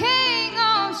the king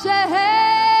of shadow.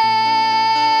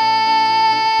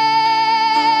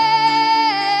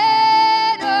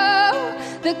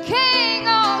 The king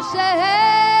of shadow.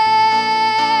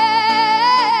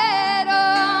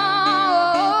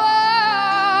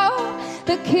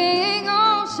 The king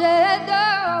of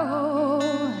shadow.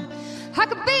 I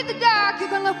could beat the dark, you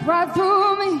can look right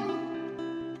through me.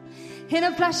 In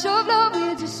a flash of love,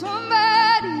 we're just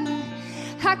somebody.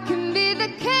 I can be the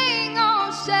king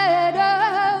of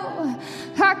shadow.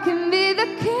 I can be the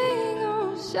king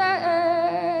of shadow.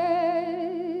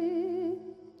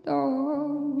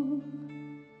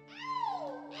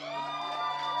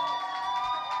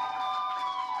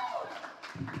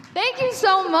 Thank you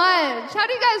so much. How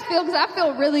do you guys feel? Because I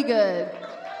feel really good.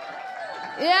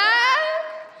 Yeah?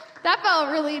 That felt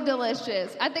really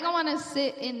delicious. I think I want to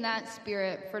sit in that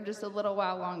spirit for just a little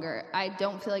while longer. I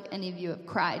don't feel like any of you have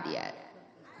cried yet.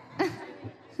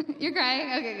 You're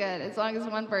crying? Okay, good. As long as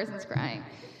one person's crying,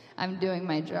 I'm doing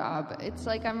my job. It's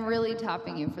like I'm really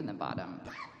topping you from the bottom.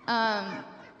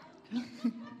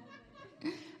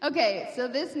 Okay, so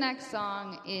this next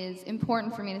song is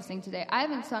important for me to sing today. I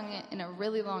haven't sung it in a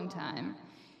really long time,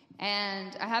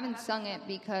 and I haven't sung it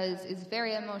because it's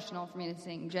very emotional for me to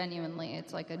sing, genuinely.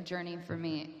 It's like a journey for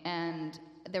me, and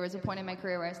there was a point in my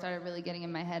career where I started really getting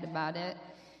in my head about it.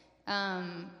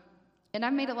 And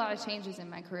I've made a lot of changes in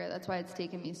my career. That's why it's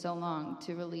taken me so long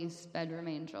to release Bedroom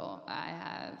Angel. I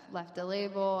have left a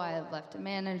label, I have left a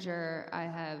manager, I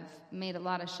have made a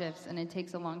lot of shifts, and it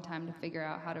takes a long time to figure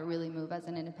out how to really move as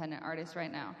an independent artist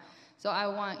right now. So I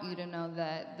want you to know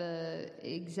that the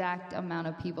exact amount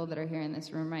of people that are here in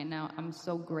this room right now, I'm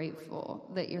so grateful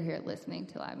that you're here listening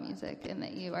to live music and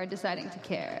that you are deciding to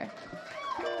care.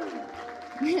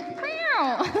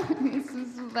 This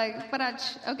is like,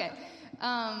 okay.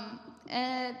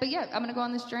 But yeah, I'm going to go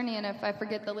on this journey, and if I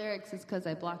forget the lyrics, it's because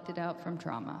I blocked it out from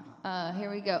trauma.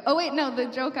 Here we go. Oh, wait, no, the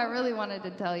joke I really wanted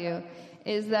to tell you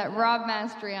is that Rob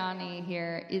Mastriani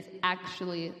here is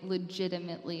actually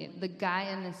legitimately the guy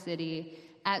in the city.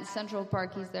 At Central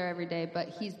Park, he's there every day, but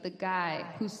he's the guy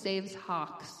who saves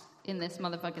hawks in this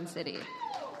motherfucking city.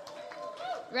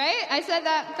 Right? I said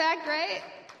that fact, right?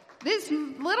 This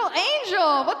little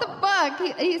angel, what the fuck?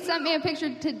 He sent me a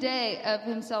picture today of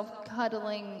himself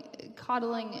coddling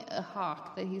a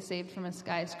hawk that he saved from a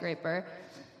skyscraper.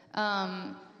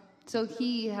 So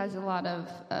he has a lot of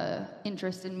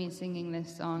interest in me singing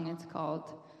this song. It's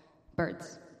called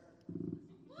Birds.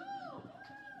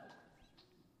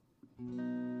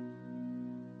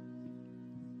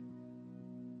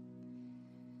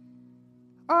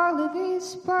 All of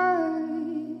these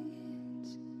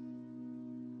birds,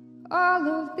 all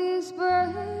of these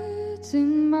birds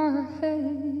in my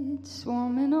head,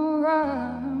 swarming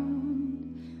around,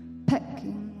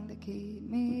 pecking to keep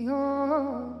me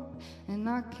up, and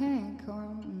I can't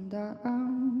come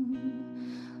down.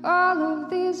 All of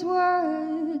these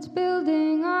words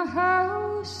building a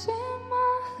house in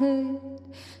my head,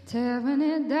 tearing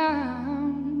it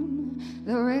down.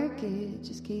 The wreckage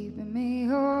is keeping me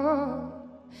up,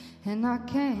 and I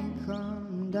can't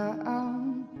come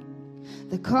down.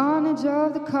 The carnage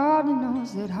of the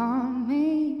cardinals that harm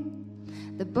me,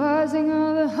 the buzzing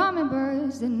of the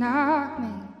hummingbirds that knock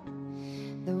me,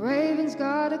 the ravens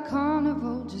got a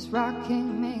carnival just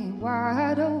rocking me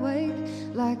wide awake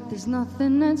like there's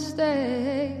nothing at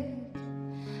stake.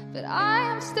 But I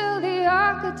am still the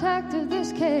architect of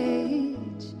this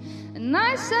cage, and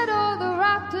I set all the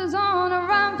raptors on a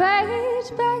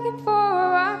rampage, begging for a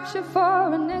rapture,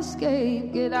 for an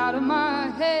escape. Get out of my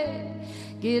head,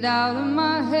 get out of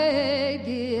my head,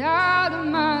 get out of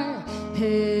my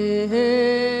head.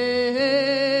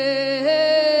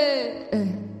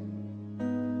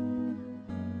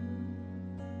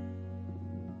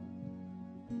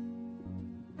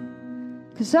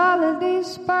 'Cause all of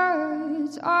these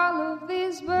birds, all of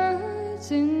these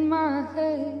birds in my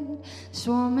head,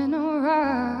 swarming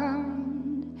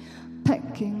around,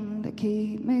 pecking to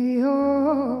keep me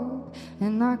up,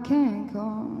 and I can't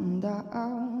come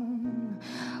down.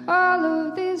 All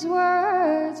of these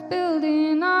words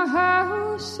building a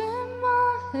house in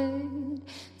my head,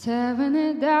 tearing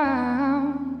it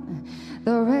down.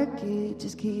 The wreckage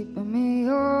is keeping me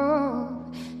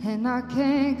up, and I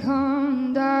can't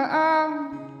come down.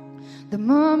 The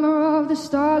murmur of the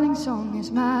starling song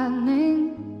is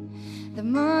maddening. The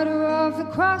murder of the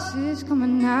cross is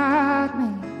coming at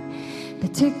me. The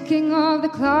ticking of the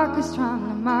clock is trying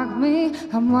to mock me.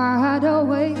 I'm wide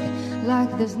awake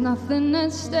like there's nothing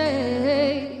at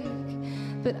stake.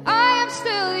 But I am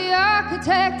still the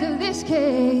architect of this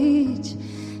cage,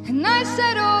 and I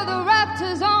set all the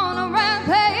raptors on a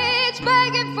rampage,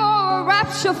 begging for a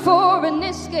rapture, for an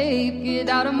escape. Get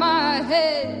out of my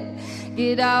head,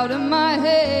 get out of my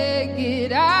head,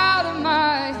 get out of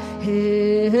my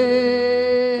head.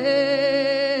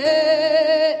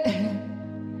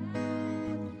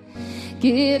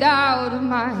 Get out of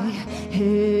my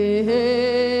head.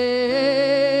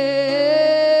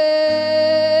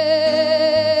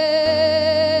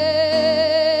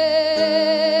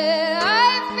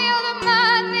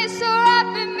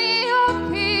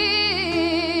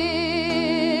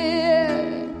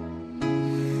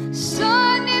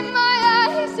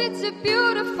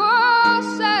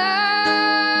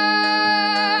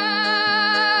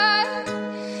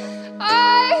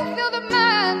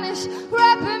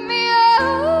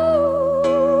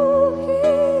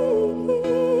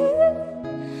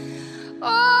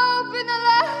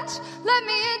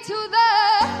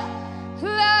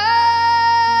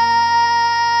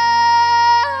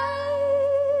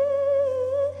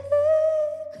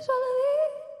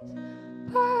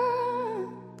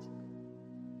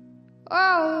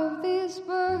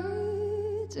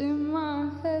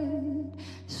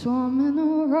 Swarming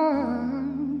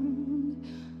around,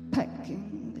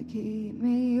 pecking to keep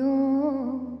me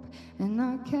up, and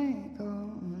I can't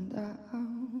go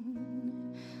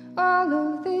down. All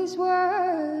of these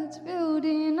words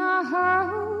building a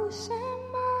house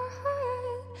in my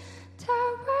head,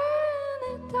 tearing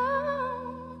it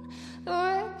down. The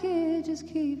wreckage is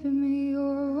keeping me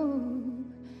up,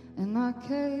 and I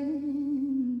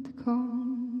can't come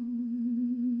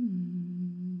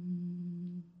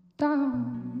down.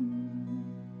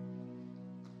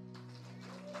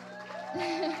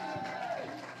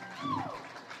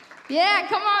 Yeah,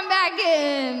 come on back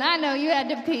in. I know you had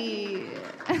to pee.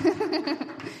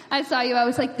 I saw you. I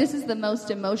was like, this is the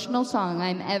most emotional song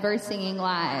I'm ever singing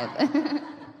live.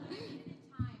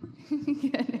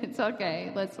 It's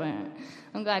okay. Let's win.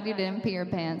 I'm glad you didn't pee your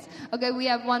pants. Okay, we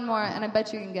have one more, and I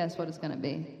bet you can guess what it's going to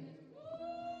be.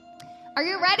 Are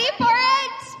you ready for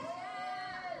it?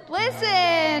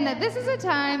 Listen, this is a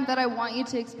time that I want you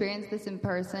to experience this in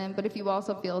person, but if you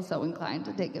also feel so inclined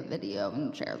to take a video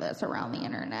and share this around the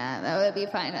internet, that would be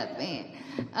fine with me.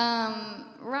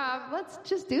 Rob, let's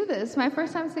just do this. My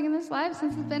first time singing this live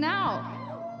since it's been out.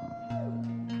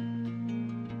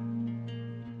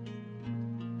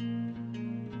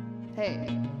 Hey.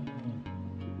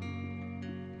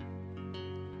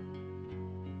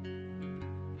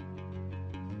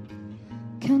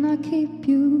 Can I keep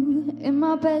you in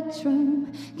my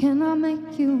bedroom? Can I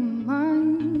make you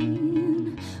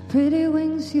mine? Pretty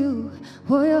wings, you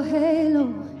wore your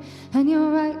halo, and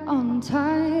you're right on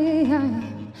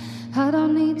time. I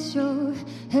don't need your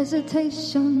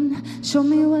hesitation. Show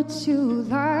me what you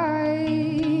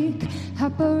like.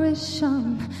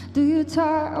 Apparition, do you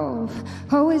tire of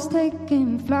always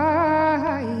taking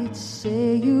flight?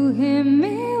 Say you hear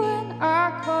me when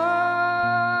I call.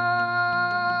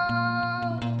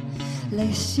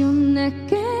 Lace your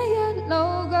neck in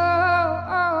yellow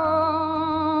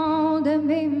gold and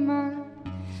be my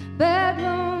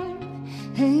bedroom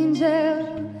angel.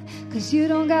 'Cause you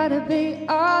don't gotta be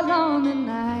alone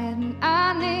tonight. And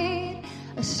I need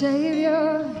a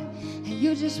savior, and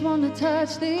you just wanna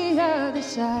touch the other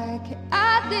side.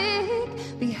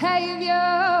 Chaotic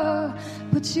behavior,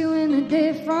 put you in a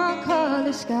different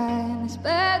color sky. In this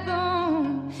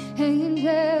bedroom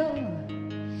angel,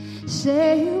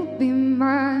 say you'll be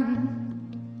mine.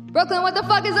 Brooklyn, what the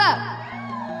fuck is up?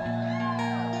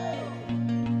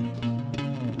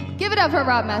 Give it up for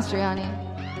Rob Mastriani.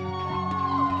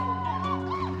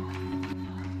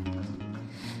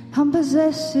 I'm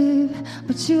possessive,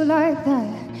 but you like that.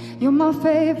 You're my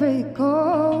favorite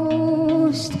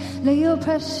ghost. Lay your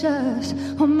precious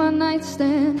on my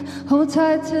nightstand. Hold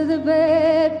tight to the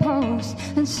bedpost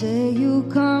and say you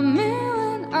come in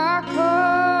when I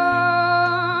call.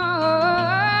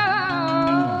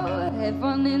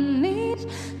 Heaven in these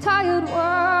tired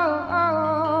walls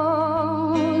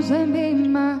and be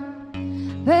my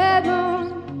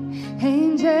bedroom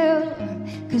angel.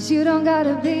 'Cause you don't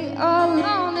gotta be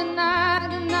alone tonight.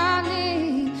 And I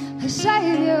need a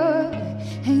savior,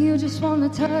 and you just wanna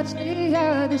touch the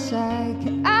other side.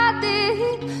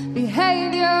 Chaotic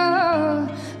behavior,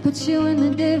 put you in a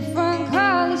different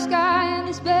color sky. In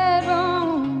this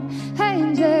bedroom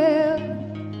angel,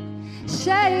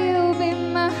 say you'll be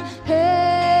my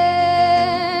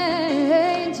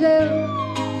angel,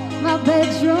 my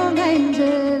bedroom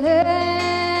angel.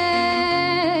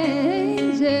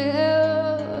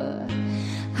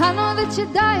 I know that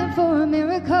you're dying for a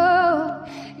miracle.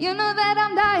 You know that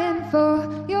I'm dying for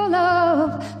your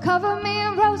love. Cover me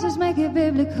in roses, make it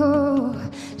biblical.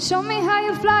 Show me how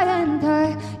you fly and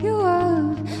tie you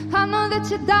up. I know that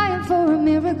you're dying for a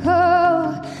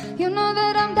miracle. You know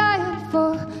that I'm dying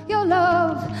for your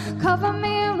love. Cover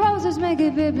me in roses, make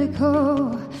it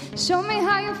biblical. Show me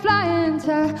how you fly and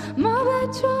tie my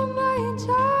bedroom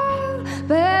angel.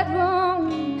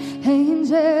 Bedroom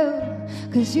angel.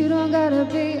 'Cause you don't gotta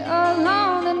be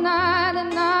alone tonight.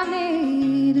 And I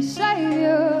need a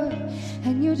savior,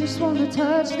 and you just wanna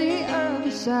touch the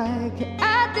other side.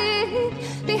 Chaotic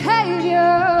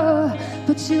behavior,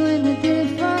 put you in a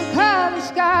different color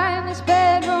sky. In this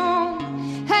bedroom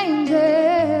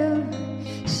angel,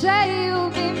 say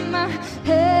you'll be my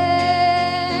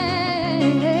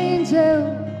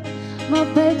angel, my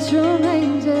bedroom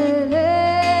angel.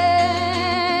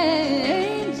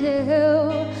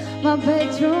 My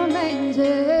bedroom angel.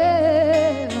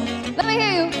 Let me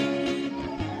hear you.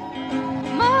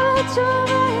 My bedroom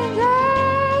angel.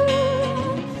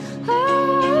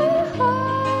 Oh, oh.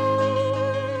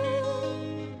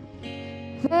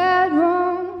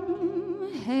 Bedroom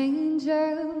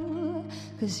angel.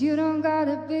 'Cause you don't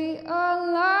gotta be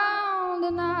alone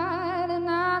tonight. And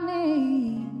I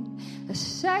need a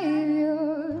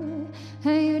savior,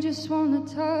 and you just wanna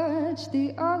touch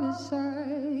the other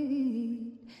side.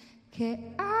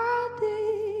 Chaotic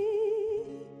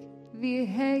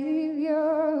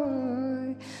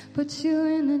behavior, put you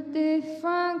in a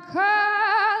different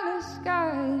color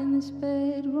sky. In this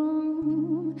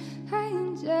bedroom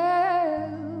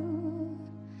angel,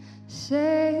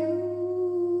 say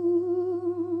you'll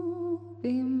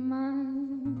be mine.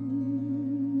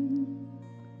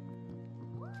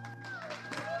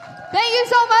 Thank you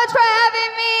so much for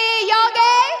having me. Y'all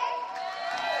gay?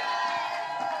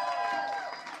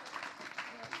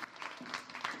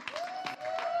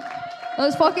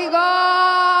 Let's fucking go!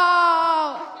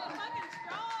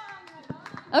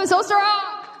 That was so strong!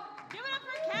 Give it up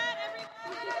for Kat,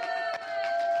 everybody!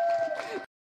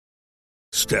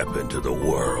 Step into the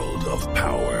world of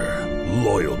power,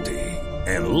 loyalty,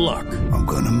 and luck. I'm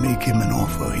gonna make him an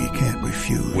offer he can't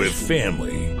refuse. With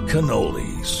family,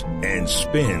 cannolis, and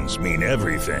spins mean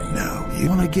everything. Now, you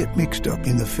wanna get mixed up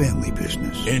in the family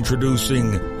business.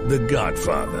 Introducing The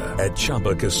Godfather at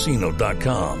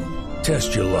ChumbaCasino.com.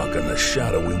 Test your luck in the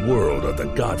shadowy world of The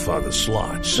Godfather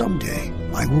slot. Someday,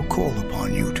 I will call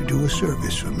upon you to do a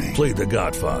service for me. Play The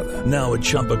Godfather, now at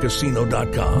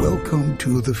ChumbaCasino.com. Welcome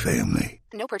to the family.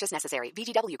 No purchase necessary.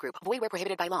 VGW Group. Void where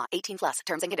prohibited by law. 18+.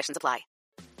 Terms and conditions apply.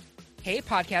 Hey,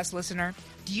 podcast listener.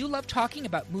 Do you love talking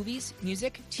about movies,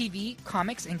 music, TV,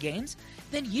 comics, and games?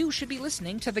 Then you should be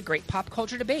listening to The Great Pop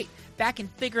Culture Debate, back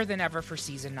and bigger than ever for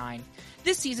Season 9.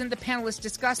 This season, the panelists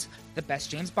discuss the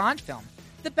best James Bond film,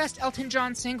 the best Elton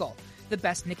John single, the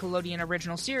best Nickelodeon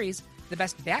original series, the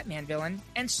best Batman villain,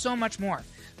 and so much more.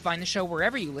 Find the show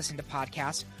wherever you listen to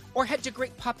podcasts, or head to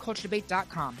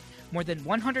greatpopculturedebate.com. More than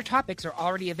 100 topics are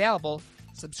already available.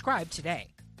 Subscribe today.